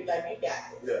back and be like, you got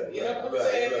it. You know what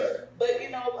I'm saying? But,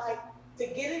 like, to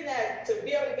get in that, to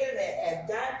be able to get in there and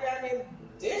dive down in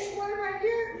this word right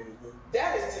here,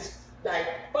 that is just like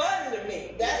fun to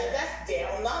me. That's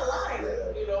down not lying.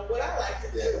 What I like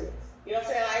to do. You know what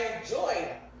I'm saying? I enjoy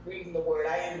reading the word.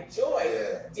 I enjoy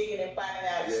digging and finding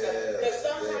out stuff. Because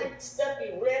sometimes stuff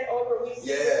you read over, we see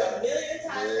this a million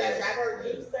times, as I heard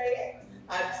you say it.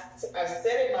 I've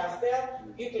said it myself.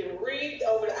 You can read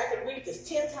I can read this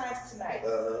 10 times tonight.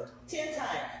 10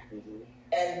 times.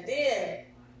 And then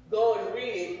go and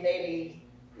read it maybe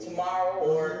tomorrow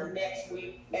or next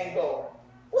week and go,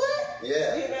 what?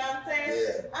 Yeah. You know what I'm saying?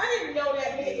 Yeah. I didn't know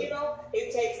that.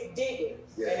 It takes digging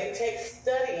and it takes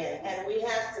studying, and we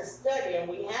have to study and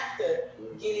we have to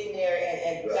get in there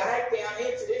and dive down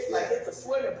into this like it's a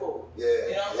swimming pool. Yeah.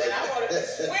 You know what I'm saying? I want to be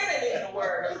swimming in the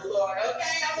word of the Lord.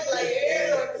 Okay, I'm like,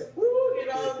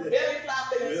 belly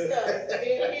flopping and stuff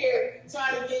in here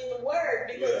trying to get the word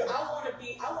because I want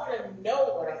to know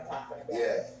what I'm talking about.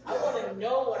 Yeah. I want to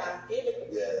know what I'm giving to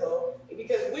people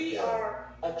because we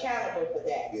are accountable for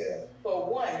that. Yeah. For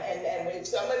one, and when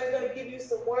somebody's going to give you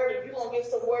some word, if you're going to give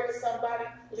some word to somebody,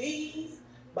 please,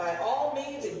 by all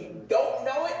means, if you don't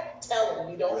know it, tell them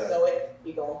you don't know it.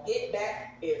 You're going to get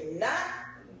back. If not,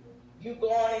 you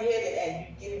go on ahead and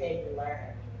you get it and you learn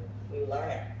it. You learn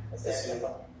it. That's that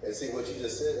simple. And see what you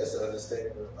just said, that's an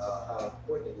understanding of how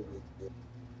important it is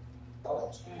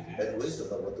knowledge and wisdom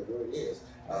of what the word is.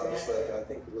 It's like, I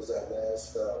think it was our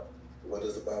last, what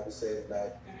does the Bible say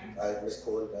tonight? I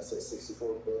misquoted and I said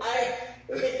 64 books.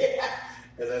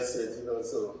 And I said,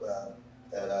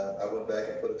 and I went back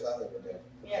and put a comment in there.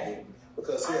 Yeah.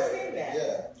 Because, I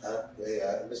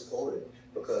misquoted.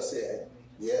 Because,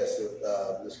 yes,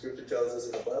 the scripture tells us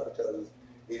and the Bible tells us,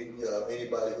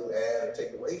 anybody who add or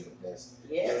take away from this,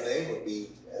 your name would be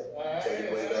taken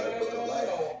away by the book of life.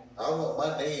 I want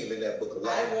my name in that book of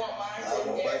life. I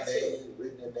want my name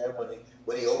written in there.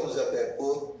 When he opens up that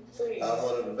book, please. I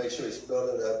want him to make sure he spelled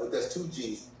it out. But that's two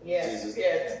G's. Yes. Jesus.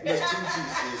 Yes. That's two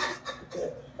G's.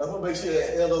 Jesus. I want to make sure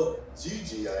that's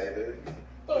Loggi.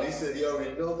 But he said he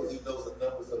already knows because he knows the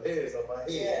numbers of hairs on my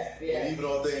head. Yes. And even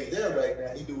on things there right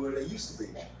now, he knew where they used to be.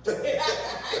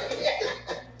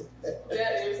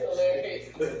 That is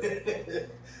hilarious.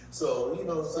 So,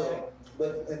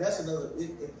 and that's another,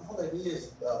 all that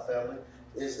is, family,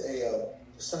 is a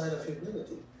sign of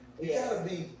humility. You gotta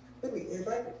be,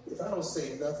 if I don't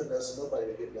say nothing else, nobody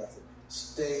will get nothing.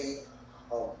 Stay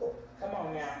humble. Come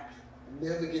on now.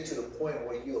 Never get to the point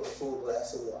where you're a full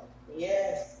glass of water.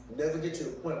 Yes. Never get to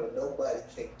the point where nobody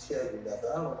can tell you nothing.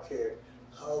 I don't care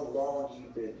how long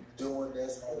you've been doing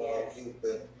this, how long you've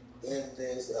been in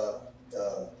this.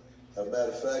 As a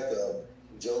matter of fact,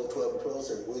 Job 12:12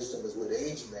 said, wisdom is with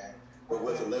age, man, but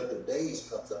with the length of days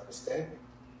comes understanding.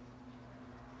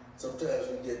 Sometimes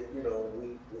we get,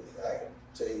 I can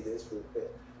tell you this, but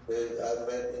I've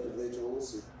met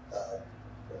individuals,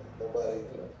 nobody,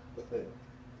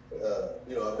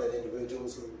 I've met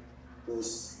individuals who's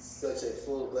such a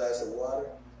full glass of water,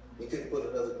 you couldn't put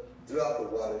another drop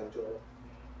of water into them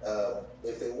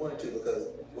if they wanted to, because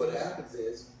what happens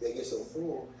is they get so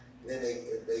full. And then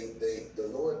the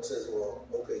Lord says, well,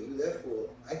 okay, you that full,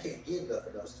 I can't give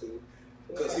nothing else to you.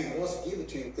 Because he wants to give it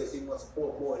to you because he wants to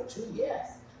pour more into you.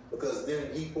 Yes. Because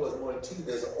then he pours more into you,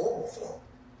 there's an overflow.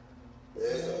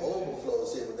 There's an overflow.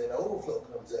 See, when that overflow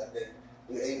comes out, then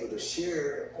you're able to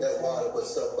share that water with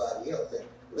somebody else, that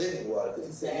living water, because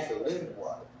he said it's a living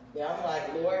water. Yeah, I'm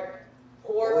like, Lord,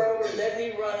 pour over, let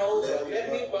me run over,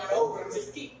 let me run over.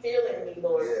 Just keep filling me,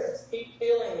 Lord. Yes. Keep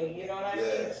filling me, you know what I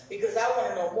mean? Because I want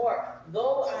to know more.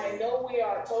 Though I know we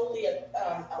are totally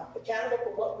accountable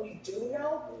for what we do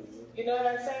know, you know what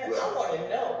I'm saying? I want to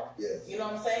know. Yes. You know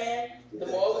what I'm saying? The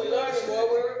more we learn, the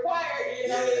more we're required, you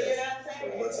know, you know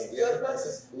what I'm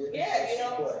saying? Yeah, you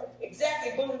know,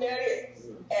 exactly, boom, there it is.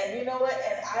 And you know what?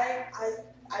 And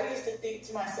I used to think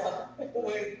to myself,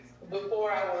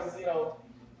 before I was, you know,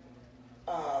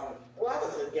 well, I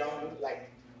was a young, like,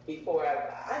 before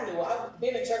I knew, I've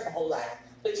been in church my whole life.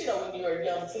 But, you know, when you're a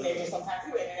young teenager, sometimes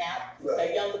you're in and out.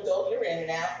 A young adult, you're in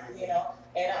and out, you know.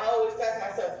 And I always thought to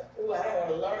myself, ooh, I don't want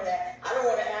to learn that. I don't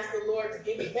want to ask the Lord to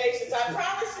give me patience. I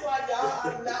promise you,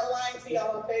 I'm not lying to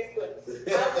y'all on Facebook.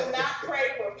 I would not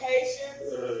pray for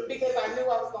patience because I knew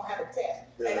I was going to have a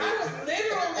test. And I would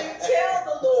literally tell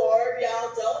the Lord,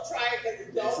 y'all, don't try it because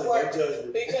it don't work.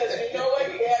 Because you know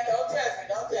what? Yeah, don't judge me.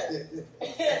 Don't judge me.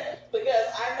 Because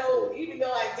I know, even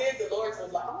though I did, the Lord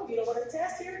was like, oh, you don't want a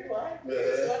test here? What?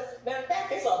 Matter of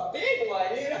fact, it's a big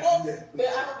one, you know?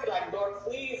 But I would be like, Lord,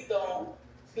 please don't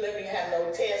let me have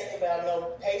no test about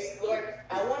no patience. Lord,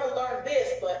 I want to learn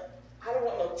this, but I don't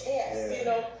want no test. You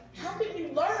know, how can you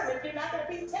learn if you're not going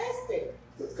to be tested?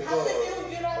 How can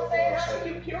you know what I'm saying? How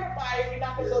can you purify if you're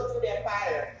not going to go through that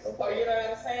fire? Or you know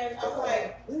what I'm saying? I'm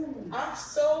like, I'm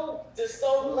so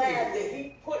glad that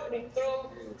he put me through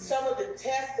some of the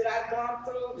tests that I've gone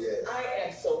through. I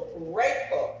am so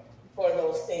grateful for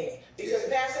those things. Because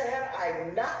Pastor, had I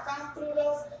not gone through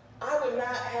those, I would not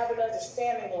have an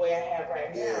understanding the way I have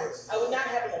right now. I would not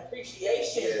have an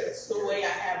appreciation the way I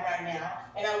have right now.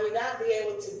 And I would not be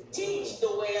able to teach the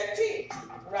way I teach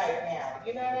right now.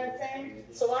 You know what I'm saying?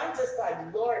 So I'm just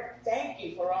like, Lord, thank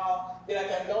you for all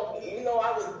that I know. Even though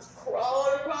I was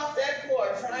crawling across that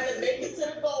floor trying to make it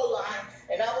to the goal line.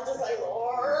 And I was just like,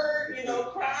 Lord, you know,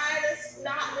 crying and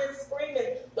snotting and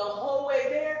screaming the whole way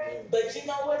there. But you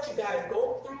know what? You got to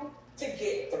go through to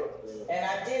get through. And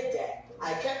I did that.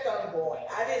 I kept on going.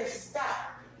 I didn't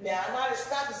stop. Now, I might have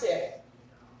stopped and said,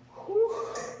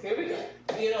 whew, here we go.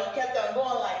 You know, I kept on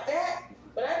going like that.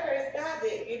 But I praise God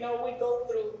that, you know, we go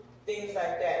through things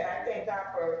like that. And I thank God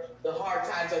for the hard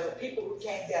times of the people who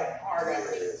came down hard on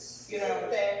me. You know what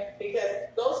I'm saying? Because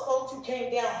those folks who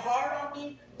came down hard on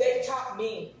me, they taught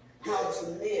me how to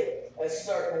live a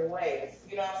certain way.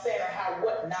 You know what I'm saying? Or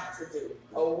what not to do,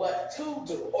 or what to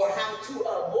do, or how to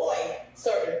avoid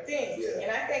certain things. And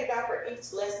I thank God for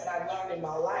each lesson I've learned in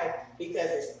my life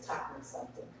because it's taught me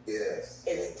something.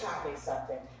 It's taught me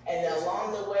something. And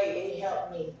along the way, it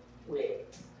helped me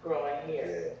with growing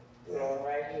here. Growing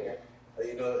right here.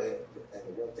 You know, and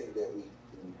the one thing that we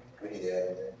need to add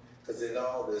in there, because in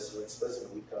all this, especially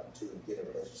when we come to and get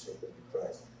a relationship with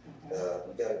Christ,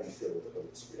 we got to be filled with the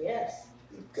Holy Spirit. Yes.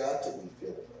 You've got to be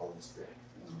filled with the Holy Spirit.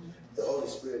 The Holy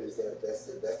Spirit is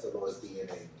that's the Lord's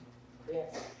DNA.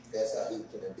 Yes. That's how He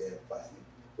can identify you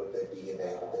with that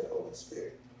DNA, with that Holy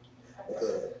Spirit.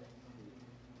 Because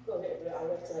go ahead, I'll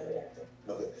let you have it after.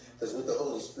 Okay, because with the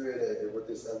Holy Spirit and with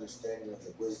this understanding of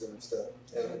the wisdom and stuff,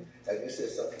 and you said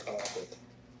something powerful.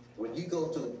 When you go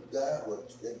to God,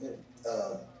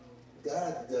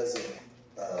 God doesn't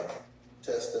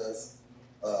test us.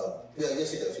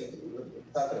 Yes, He does.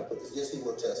 How can I put this? Yes, He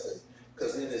will test us.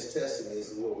 Because in His testing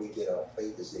is where we get our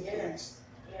faith is increased.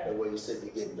 And where you said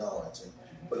you get knowledge.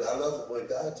 But I love it when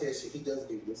God tests you, He does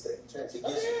give you a second chance. He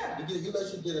lets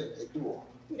you get a do-over.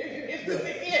 You get to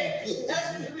the end.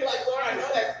 That's when you be like, Lord, I know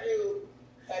that's you.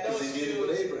 I know it's He did it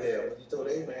with Abraham. When He told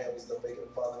Abraham He's going to make him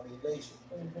a father of many nations.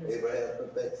 Abraham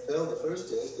failed the first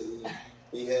test because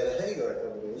he had a Hagar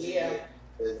coming in.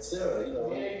 And Sarah, you know.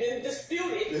 He didn't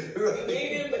dispute it. He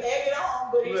didn't egg it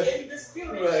on, but he didn't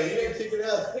dispute it. Right, he didn't kick it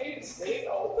out. He said,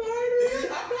 okay,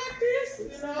 I got this,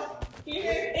 you know. He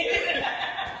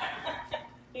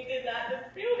did not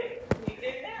dispute it. He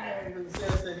did not.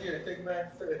 Sarah said, here, take my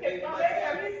answer. That's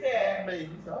what he said.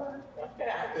 He's all right.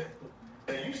 Okay.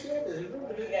 And you said this,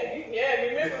 remember?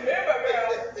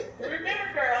 Remember,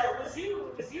 girl, it was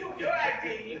you, your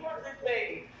idea. You wanted this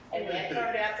baby. And that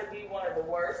turned out to be one of the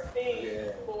worst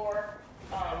things for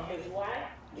his wife.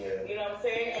 You know what I'm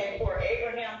saying? And for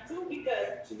Abraham too,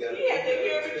 because he had to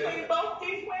hear between both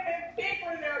these women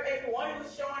bickering there, and one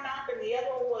was showing off and the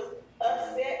other one was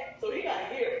upset. So he got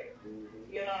to hear it.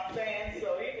 You know what I'm saying?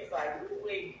 So he was like,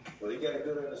 wait. Well, he got a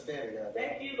good understanding now.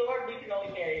 Thank you, Lord, we can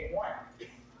only marry one.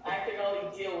 I can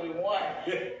only deal with one.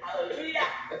 Hallelujah.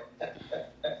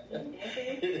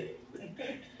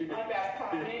 I got a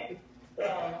comment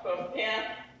from Pam.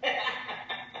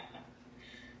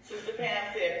 Sister Pam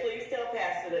said, please tell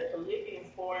Pastor that Philippians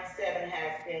 4:7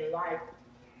 has been life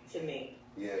to me.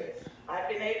 Yes. I've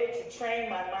been able to train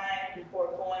my mind before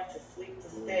going to sleep to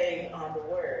stay on the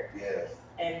word. Yes.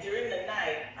 And during the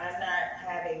night, I'm not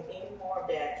having any more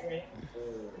bad dreams.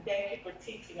 Thank you for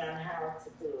teaching on how to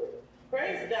do it.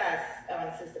 Praise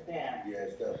God, Sister Pam.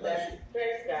 Yes, God bless you.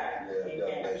 Praise God. Yeah,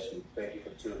 God bless you. Thank you for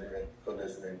tuning in, for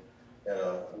listening.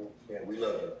 And we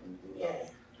love you. We love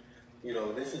you. You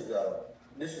know, this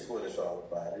is what it's all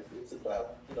about. It's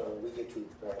about, you know, when we get to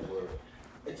the point where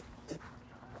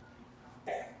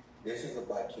this is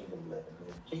about kingdom living.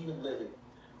 And kingdom living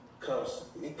comes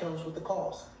with the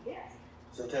cost. Yes.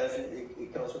 Sometimes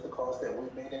it comes with the cost that we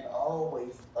may not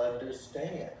always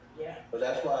understand. Yeah. But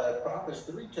that's why Proverbs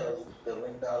 3 tells us to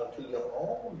lean out to your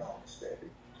own understanding.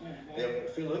 Mm-hmm. And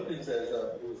Philippians, as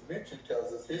it was mentioned,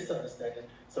 tells us his understanding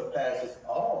surpasses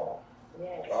all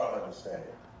our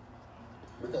understanding.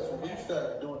 Because when we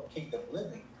start doing kingdom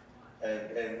living,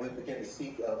 and we begin to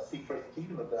seek first the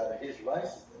kingdom of God and his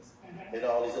righteousness, and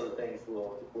all these other things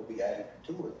will be added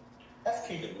to it. That's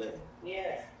kingdom living.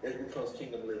 Yes. It becomes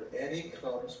kingdom living, and it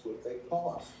comes with a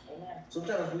cost. Amen.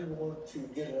 Sometimes we want to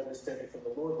get an understanding from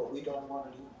the Lord, but we don't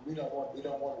want it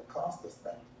to cost us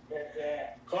nothing. That's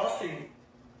it. Costing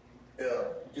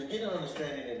to get an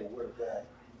understanding in the Word of God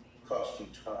costs you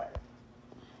time.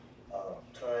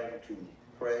 Time to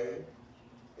pray,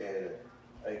 and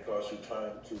it costs you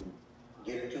time to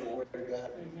get into the Word of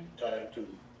God, time to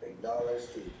acknowledge,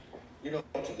 to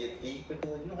get deep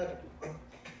into it. You don't have to.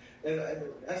 And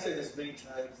I say this many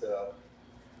times,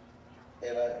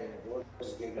 and the Lord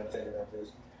just gave me understanding on this.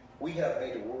 We have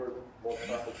made the Word more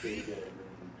complicated than it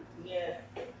really needs to be. Yes.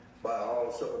 By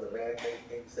some of the man-made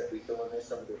things that we do in there,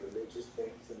 some of the religious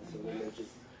things and the religious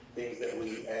things that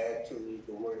we add to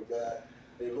the Word of God.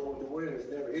 The Word is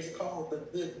never. It's called the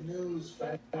good news,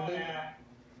 family.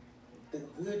 The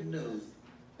good news.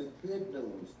 The good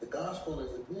news. The gospel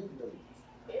is the good news.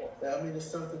 Yeah. I mean, it's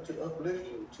something to uplift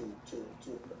you, to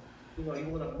you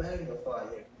want to magnify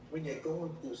it. When you're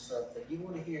going through something, you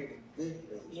want to hear the good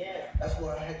news. Yeah. That's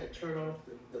why I had to turn off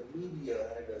the media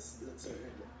and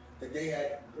the day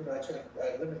I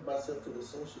limited myself to the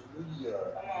social media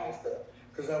and stuff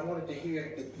because I wanted to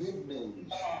hear the good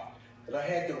news. And I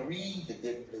had to read the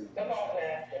good news. Come on,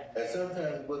 Pastor. And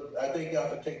sometimes, but I thank God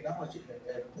for technology.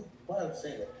 And why I'm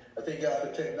saying that? I thank God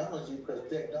for technology because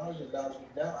technology allows me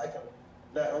now I can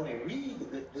not only read the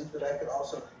good news, but I can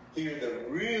also hear the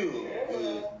real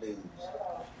good news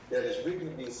that is written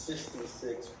in these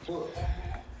 66 books.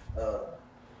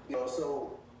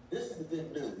 So this is the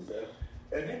good news.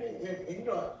 And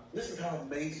this is how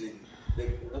amazing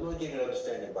the Lord gave me an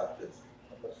understanding about this.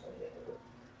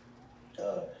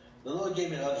 The Lord gave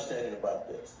me an understanding about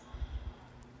this.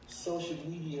 Social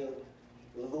media,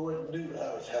 the Lord knew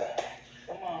how it's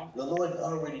happening. The Lord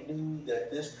already knew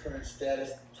that this current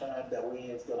status time that we're in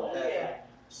is going to happen. Yeah.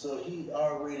 So he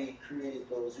already created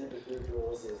those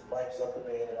individuals as Mike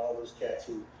Zuckerman and all those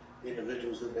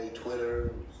individuals who made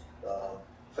Twitter,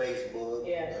 Facebook,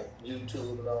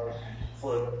 YouTube and all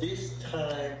for this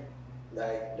time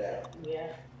like now. Yeah.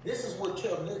 This is what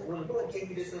when the Lord gave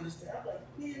me this understanding, I'm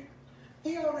like, man,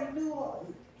 he already knew all.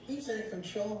 He's in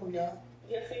control, y'all.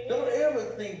 Yes, he Don't is. Ever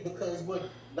think because what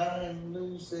 9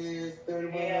 News says,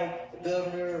 31 the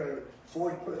governor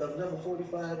or number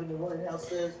 45 in the White House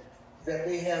says that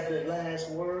they have the last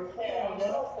word. I'm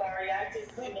so sorry. I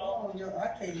just, I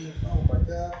can't even, oh my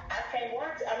God. I can't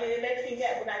watch it. I mean, it makes me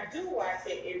mad. When I do watch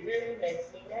it, it really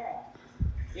makes me mad.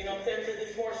 You know what I'm saying? Because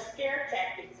it's more scare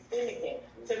tactics than anything.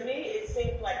 To me, it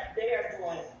seems like they are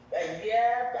doing,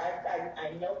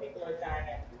 I know people are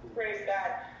dying. Praise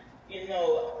God,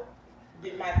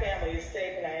 my family is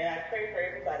safe, and I pray for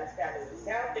everybody's family that's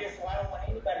out there, so I don't want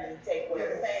anybody to take what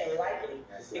I'm saying lightly,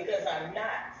 because I'm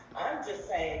not. I'm just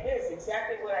saying this,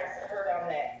 exactly what I heard on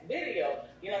that video.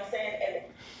 You know what I'm saying? And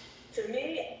to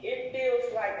me, it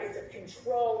feels like it's a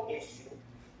control issue,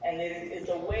 and it's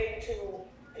a way to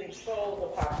control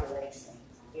the population.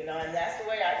 And that's the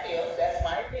way I feel. That's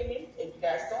my opinion. If you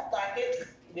guys don't like it,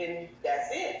 then that's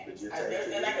it. There's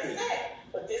nothing I can say.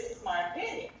 But this is my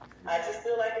opinion. I just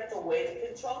feel like it's a way to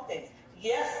control things.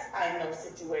 Yes, I know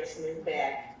situation is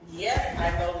bad. Yes,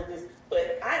 I know that this,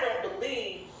 but I don't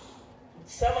believe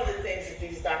some of the things that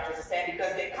these doctors are saying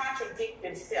because they contradict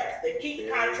themselves. They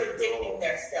keep contradicting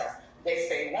themselves. They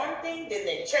say one thing, then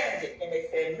they change it. Then they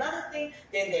say another thing,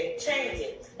 then they change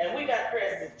it. And we got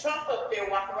President Trump up there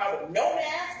walking around with no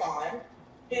mask on.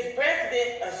 his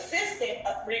president assistant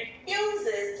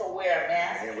refuses to wear a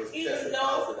mask, even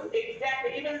though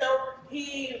even though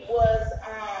he was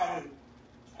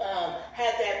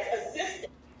had that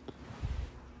assistant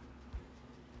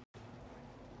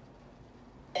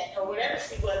or whatever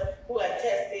she was who had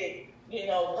tested,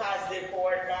 positive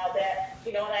for it and all that,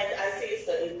 and I see it's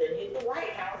the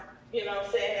White House, what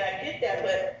I'm saying, and I get that,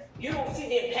 but you don't see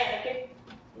them panicking,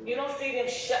 you don't see them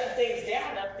shutting things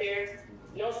down up there,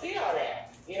 you don't see all that.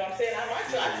 You know what I'm saying? I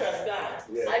trust God.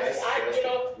 Yeah, that's why,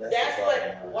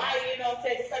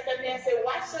 just like that man said,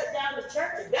 why shut down the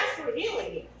churches? That's where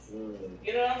healing is.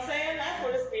 You know what I'm saying? That's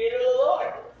where the Spirit of the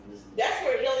Lord is. That's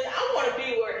where healing, I want to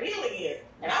be where healing is.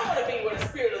 And I want to be where the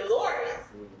Spirit of the Lord is.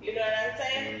 You know what I'm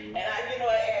saying? And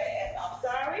and I'm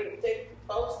sorry if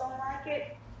folks don't like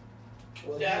it.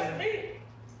 Well, just me.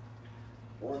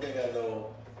 One thing I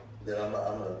know that I'm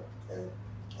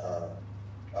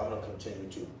gonna continue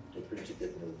to preach a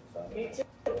good news. Me too.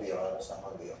 I'm gonna be honest. I'm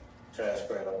gonna be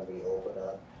transparent. I'm gonna be open.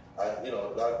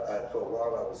 For a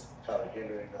while I was kind of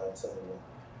hindering on some of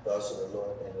the thoughts of the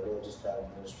Lord, and the Lord just kind of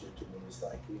ministered to me. It's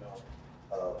like,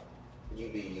 you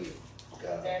be you.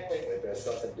 Exactly. If there's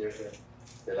something different,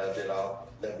 then I'll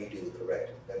let me do the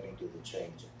correcting. Let me do the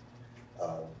changing.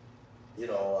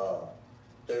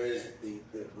 There is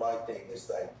my thing is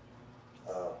like,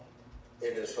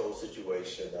 in this whole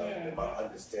situation, my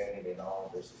understanding in all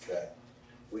of this is that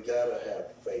we gotta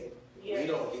have faith. We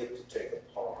don't get to take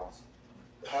a pause.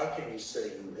 How can you say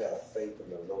you have faith in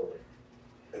the Lord,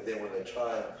 and then when the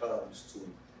time comes to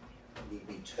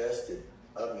be tested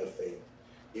on your faith,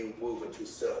 you move into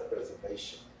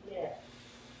self-preservation? Yeah.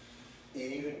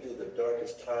 Even through the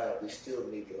darkest time, we still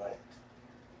need light.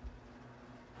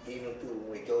 Even through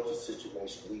when we go to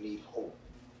situations, we need hope.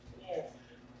 Yes.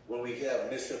 When we have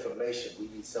misinformation, we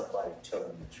need somebody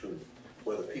telling the truth.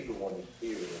 Whether people want to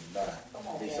hear it or not,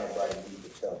 somebody need to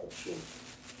tell the truth.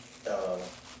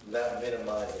 Not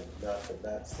minimizing nothing,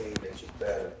 not saying that you're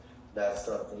better, not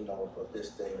something, for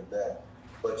this thing and that.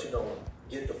 But,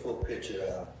 get the full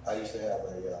picture. I used to have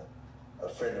a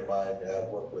friend of mine that I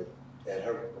worked with, and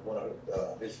one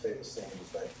of his favorite sayings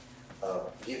was like,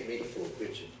 give me the full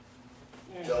picture.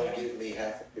 Mm-hmm. Don't give me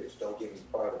half a picture. Don't give me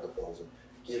part of the puzzle.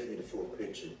 Give me the full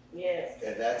picture. Yes.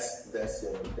 And that's the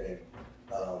only thing.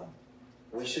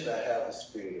 We should not have a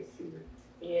spirit of fear.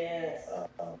 Yes.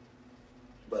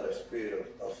 But a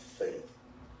spirit of faith.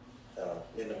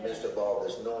 In the midst of all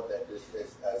this, knowing that this,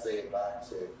 as Isaiah 9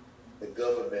 said, the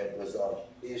government was on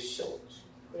his shoulders.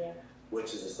 Yeah.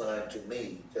 Which is a sign to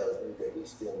me, tells me that he's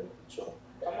still in control.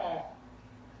 Come on.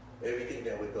 Everything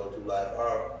that we go through life,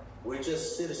 we're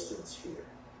just citizens here.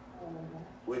 Mm-hmm.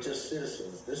 We're just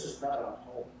citizens. This is not our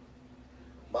home.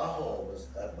 My home is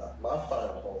my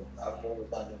final home. I'm home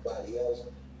about anybody else.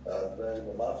 But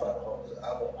my final home is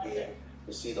I won't be able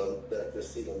to see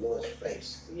the Lord's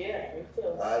face. Yeah, me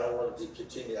too. I don't want to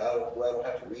continue. I don't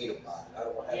have to read about it. I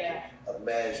don't have to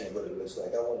imagine what it looks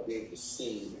like. I want to be able to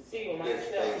see His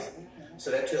face. Mm-hmm.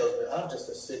 So that tells me I'm just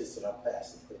a citizen. I'm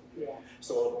passing through. Yeah.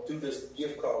 So through this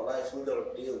gift called life, we're going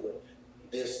to deal with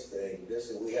this thing.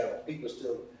 We have people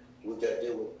still. We got to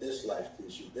deal with this life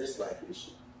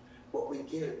issue. But we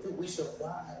get it through. We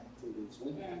survive through these.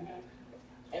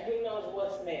 And who knows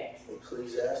what's next?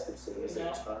 Ecclesiastes says there's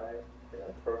a time and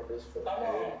a purpose for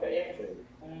everything.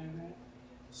 Mm-hmm.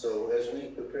 So as we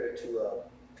prepare to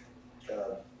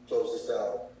close this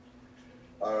out,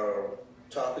 our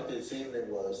topic this evening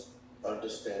was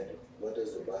understanding. What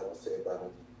does the Bible say about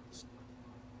it?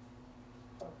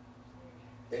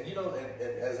 And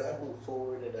and as I move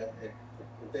forward, and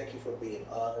thank you for being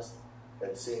honest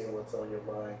and seeing what's on your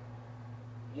mind.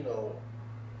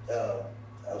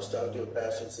 I was talking to a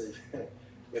pastor and said,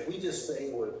 if we just say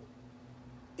what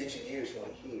engineers want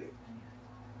to hear,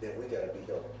 then we got to be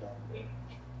held accountable.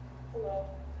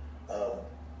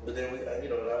 But then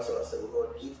and also I said, well, Lord,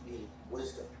 give me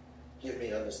wisdom, give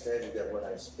me understanding that when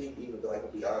I speak, even though I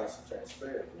can be honest and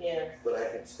transparent, but I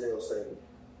can still say,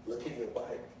 look in your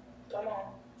Bible. Come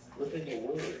on. Look in your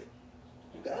Word.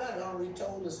 God already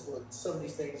told us what some of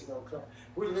these things are going to come.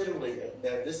 We're literally,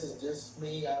 now this is just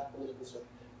me, I believe this one.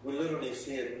 We're literally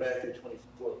seeing Matthew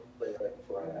 24 play right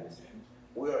before our eyes.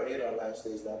 We are in our last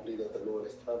days, and I believe that the Lord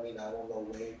is coming. I don't know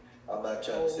when. I'm not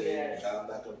trying to say I'm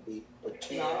not going to be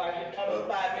pretend. No, like he's coming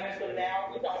 5 minutes from now.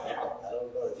 We don't know. I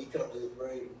don't know. If he comes at this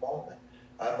very moment,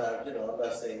 I'm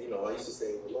not saying, I used to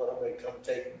say, well, Lord, I'm going to come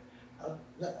take me. I'm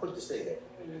not quick to say that.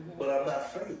 Mm-hmm. But I'm not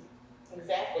afraid.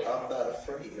 Exactly. I'm not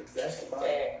afraid. That's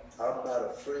I'm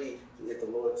not afraid if the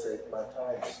Lord says my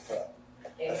time is come.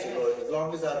 I said, Lord, as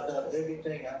long as I've done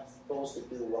everything I'm supposed to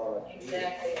do while I'm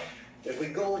here, If we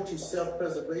go into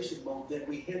self-preservation mode, then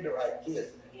we hinder our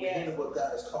gifts. We hinder what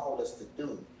God has called us to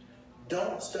do.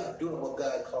 Don't stop doing what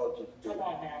God called you to do. Come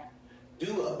on now.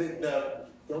 Do a bit now.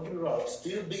 Don't get me wrong.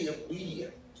 Still be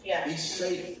obedient. Yeah. Be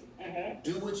safe. Mm-hmm.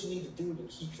 Do what you need to do to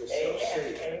keep yourself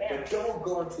safe. Amen. But don't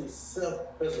go into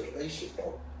self-preservation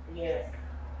mode. Yes.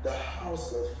 The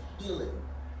house of healing.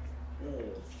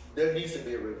 There needs to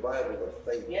be a revival of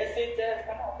faith. Yes, it does.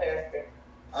 Come on, Pastor.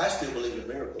 I still believe in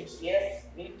miracles. Yes,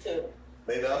 me too.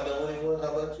 Maybe I'm the only one.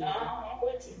 How about you? I'm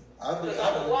with you. I'm a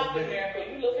walking miracle.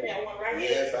 You looking at one right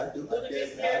here. Yes, I do. Look at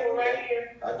this miracle right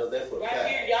here. I know that's what. Right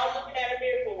here, y'all looking at a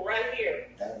miracle right here.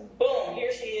 Boom,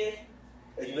 here she is.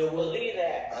 And you know what? Believe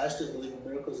that. I still believe in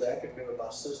miracles. I can remember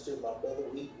my sister, my brother.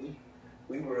 We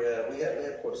had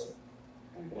lead poisoning.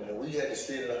 When we had to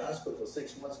stay in the hospital for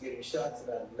 6 months, getting shots in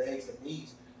our legs and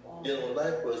knees, dealing with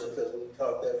lead poisoning because we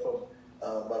caught that from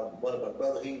one of my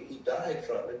brothers. He died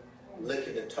from it,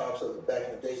 licking the tops of the back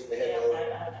in the days when they had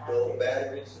the old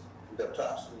batteries, the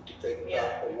tops you could take the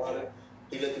top of water.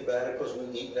 He licked the battery because we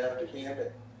were eating after him,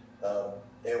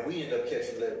 and we ended up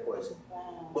catching lead poisoning.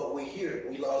 But we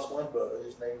lost one brother.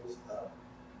 His name was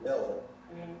Melvin,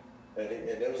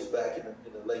 and that was back in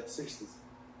the late 60s.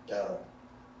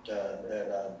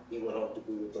 And he went home to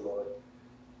be with the Lord.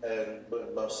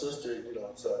 But my sister,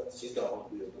 so she's gone home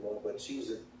to be with the Lord. But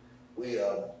we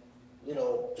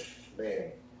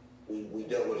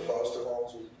dealt with foster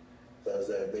homes because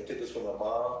they took us from my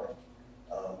mom,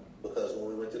 and because when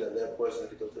we went to that lead poisoning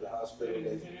to go to the hospital,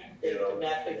 they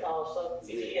call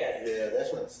subsidy.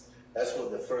 That's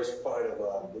when the first part of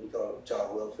what do you call it,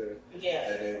 child welfare.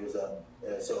 Yes. And it was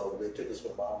and so they took us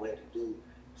from mom. We had to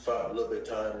find a little bit of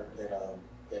time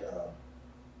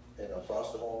in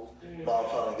foster homes. Mom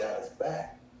finally got us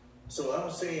back. So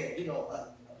I'm saying,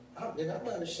 I'm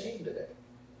not ashamed of that,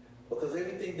 because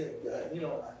everything that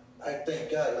I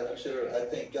thank God, like you said, I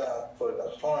thank God for the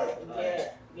hard times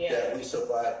that we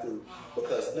survived through,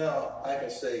 because now I can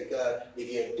say, God,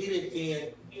 if you did it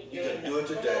then, you can do it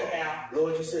today.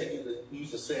 Lord, you said you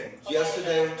the same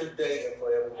yesterday, today, and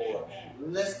forevermore.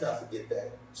 Let's not forget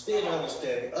that. Stay in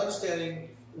understanding. Understanding,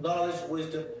 knowledge,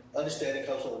 wisdom, understanding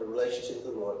comes from the relationship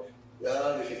with the Lord.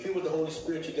 If you feel with the Holy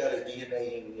Spirit, you got a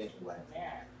DNA in you anyway.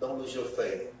 Don't lose your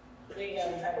faith. We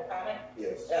have a comment?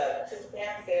 Yes. Sister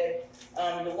Pam said,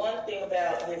 the one thing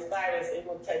about this virus, it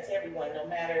will touch everyone, no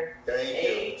matter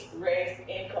age, race,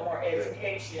 income, or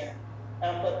education.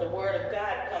 But the word of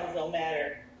God comes no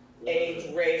matter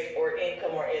age, race, or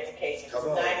income, or education.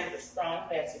 Tonight is a strong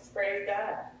message. Praise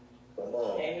God. Come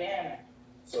on. Amen.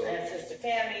 So, and Sister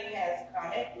Tammy has a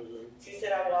comment. She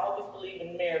said, I will always believe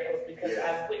in miracles because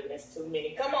I've witnessed too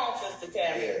many. Come on, Sister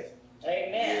Tammy. Yes.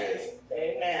 Amen. Yes.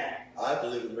 Amen. I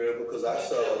believe in miracles because I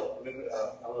saw,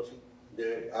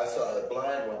 I saw a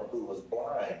blind woman who was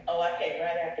blind. Oh, I came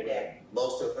right after that.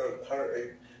 Most of her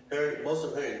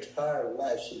entire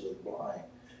life she was blind.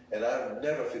 And I'll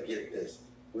never forget this.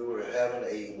 We were having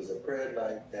it was a prayer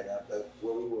night, and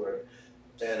where we were,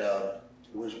 and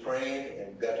we was praying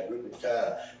and got the group of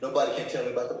child. Nobody can tell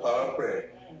me about the power of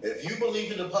prayer. If you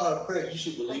believe in the power of prayer, you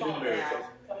should believe in miracles.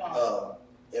 Come on.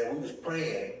 And we was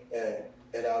praying, and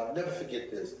I'll never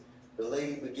forget this. The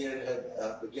lady began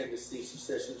to see. She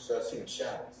said she started seeing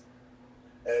shadows.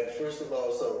 And first of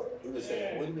all, so we were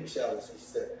saying, "What do you mean shadows?" And she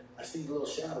said, "I see little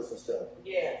shadows and stuff."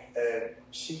 Yeah. And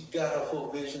she got her full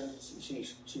vision. She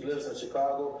lives in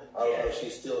Chicago. I don't know if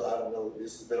she's still. I don't know.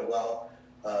 This has been a while.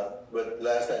 But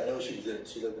last I knew, she lived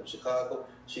in Chicago.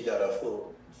 She got her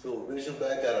full vision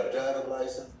back. Got her driver's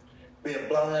license. Been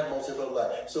blind most of her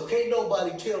life. So can't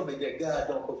nobody tell me that God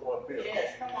don't perform miracles.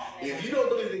 Yes, come on now. If you don't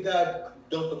believe that God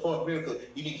don't perform miracles,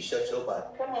 you need to shut your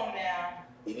mouth. Come on now.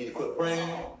 You need to quit praying.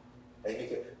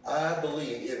 And I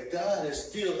believe if God is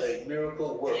still a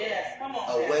miracle worker, come on,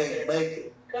 a way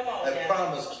maker, a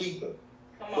promise keeper,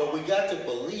 but we got to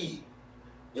believe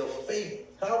your faith.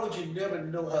 How would you never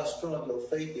know how strong your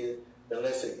faith is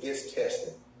unless it gets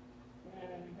tested?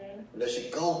 Unless you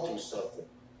go through something.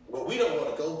 But we don't want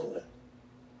to go through that.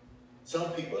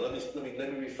 Some people, let me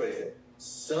rephrase it.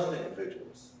 Some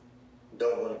individuals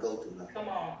don't want to go through that. Come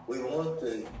on. We want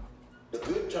the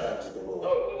good times of the Lord.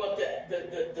 Oh, we want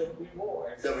the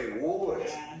rewards. The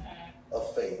rewards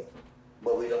of faith.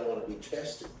 But we don't want to be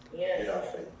tested in our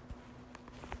faith.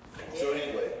 So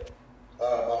anyway,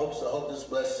 I hope this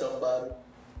blessed somebody.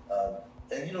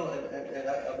 And I'm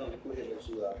going to go ahead and let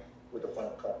you with the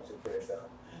final comments and prayers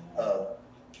out.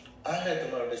 I had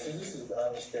to learn this, and this is the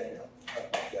understanding of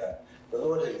God. The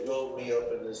Lord has rolled me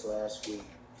up in this last week.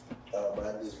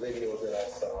 These videos that I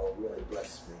saw really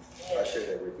blessed me. I shared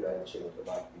that with you. I didn't share it with the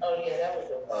people. Oh, yeah, that was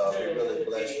it really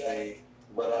blessed me.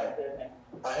 But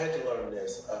I had to learn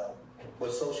this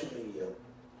with social media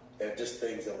and just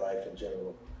things in life in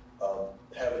general.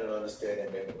 Having an understanding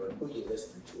of who you're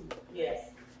listening to.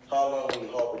 Yes. How long will you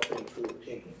hold between two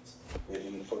opinions? If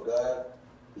you for God,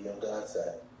 be on God's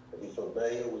side. If you for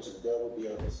Baal, which is the devil, be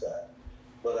on his side.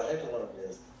 But I had to learn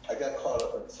this. I got caught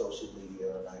up in social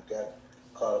media, and I got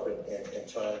caught up in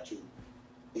trying to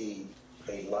be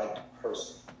a liked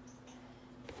person.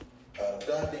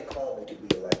 God didn't call me to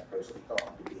be a liked person. He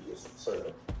called me to be his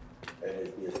servant and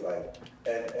to be his light.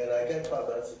 And I got caught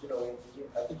up. I said,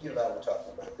 I think you and I were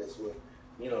talking about this.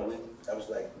 I was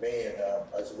like, man,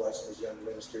 I was watching this young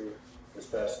minister this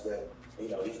past that,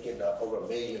 he's getting over 1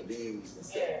 million views and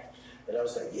stuff. Yeah. And I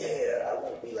was like, yeah, I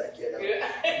want to be like that.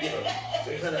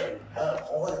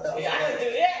 340,000. Yeah, I can do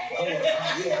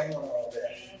that. I want all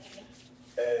that.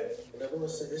 And the Lord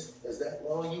said, is that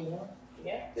all you want?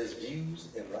 Yeah. Is views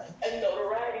and likes? And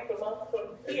notoriety from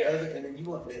here. And then you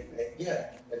want,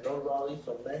 and notoriety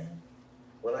from man.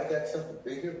 When I got something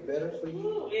bigger, better for you.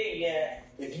 Ooh, yeah.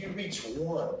 If you reach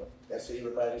one, that's what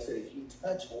everybody said, if you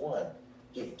touch one,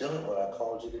 you've done what I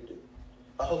called you to do.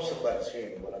 I hope somebody's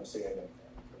hearing what I'm saying right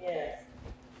now. Yes.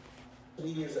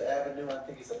 Media is an avenue. I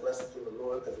think it's a blessing from the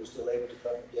Lord because we're still able to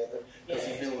come together. Because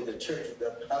He knew the church was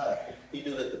up high. He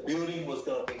knew that the building was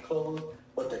going to be closed,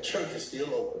 but the church is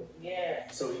still open.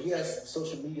 Yes. So yes,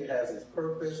 social media has its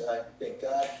purpose. I thank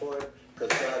God for it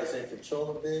because God is in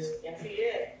control of this. Yes, He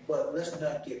is. But let's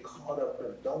not get caught up in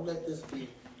it. Don't let this be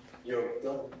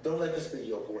don't let this be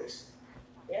your voice.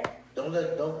 Yeah. Don't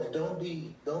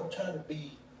try to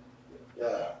be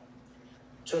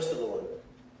trust the Lord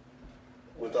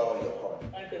with all your heart.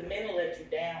 Because men will let you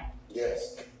down.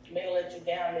 Yes. Men will let you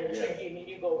down. They'll trick you and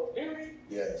you go, really?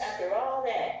 Yes. After all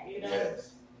that,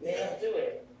 Yes. They don't do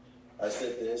it. I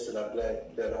said this, and I'm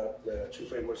glad that our True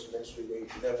Faith Worship Ministry,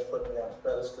 they never put me on a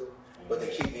pedestal, but they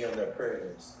keep me on their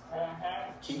prayer list.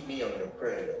 Keep me on their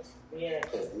prayer list. Yeah.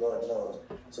 Because the Lord knows,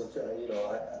 sometimes,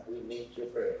 we need your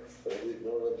prayer. But we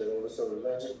know a little bit over, so I'll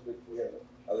let you go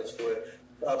ahead.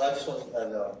 I just want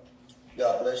to,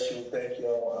 God bless you. Thank you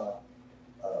all.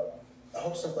 I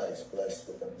hope somebody's blessed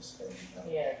with understanding.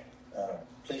 Yeah.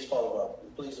 Please follow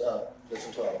up. Please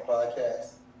listen to our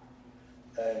podcast.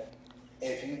 And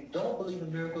if you don't believe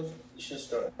in miracles, you should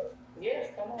start.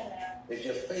 Yes, come on now. If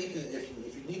your faith is, if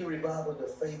you need a revival of your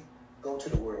faith, go to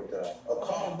the Word of God. Or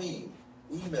call me,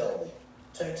 email me,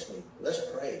 text me. Let's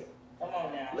pray. Come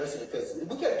on now. Listen, because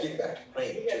we got to get back to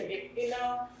praying. We got to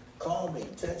get, Call me,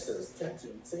 text us,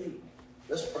 say,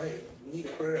 let's pray. We need a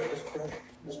prayer. Let's pray.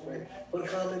 Let's pray. Put a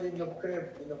comment in your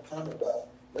prayer, comment box.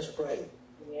 Let's pray.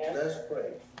 Yeah. Let's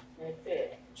pray. That's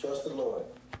it. Trust the Lord.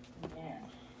 Yeah.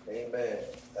 Amen.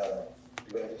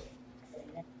 You ready?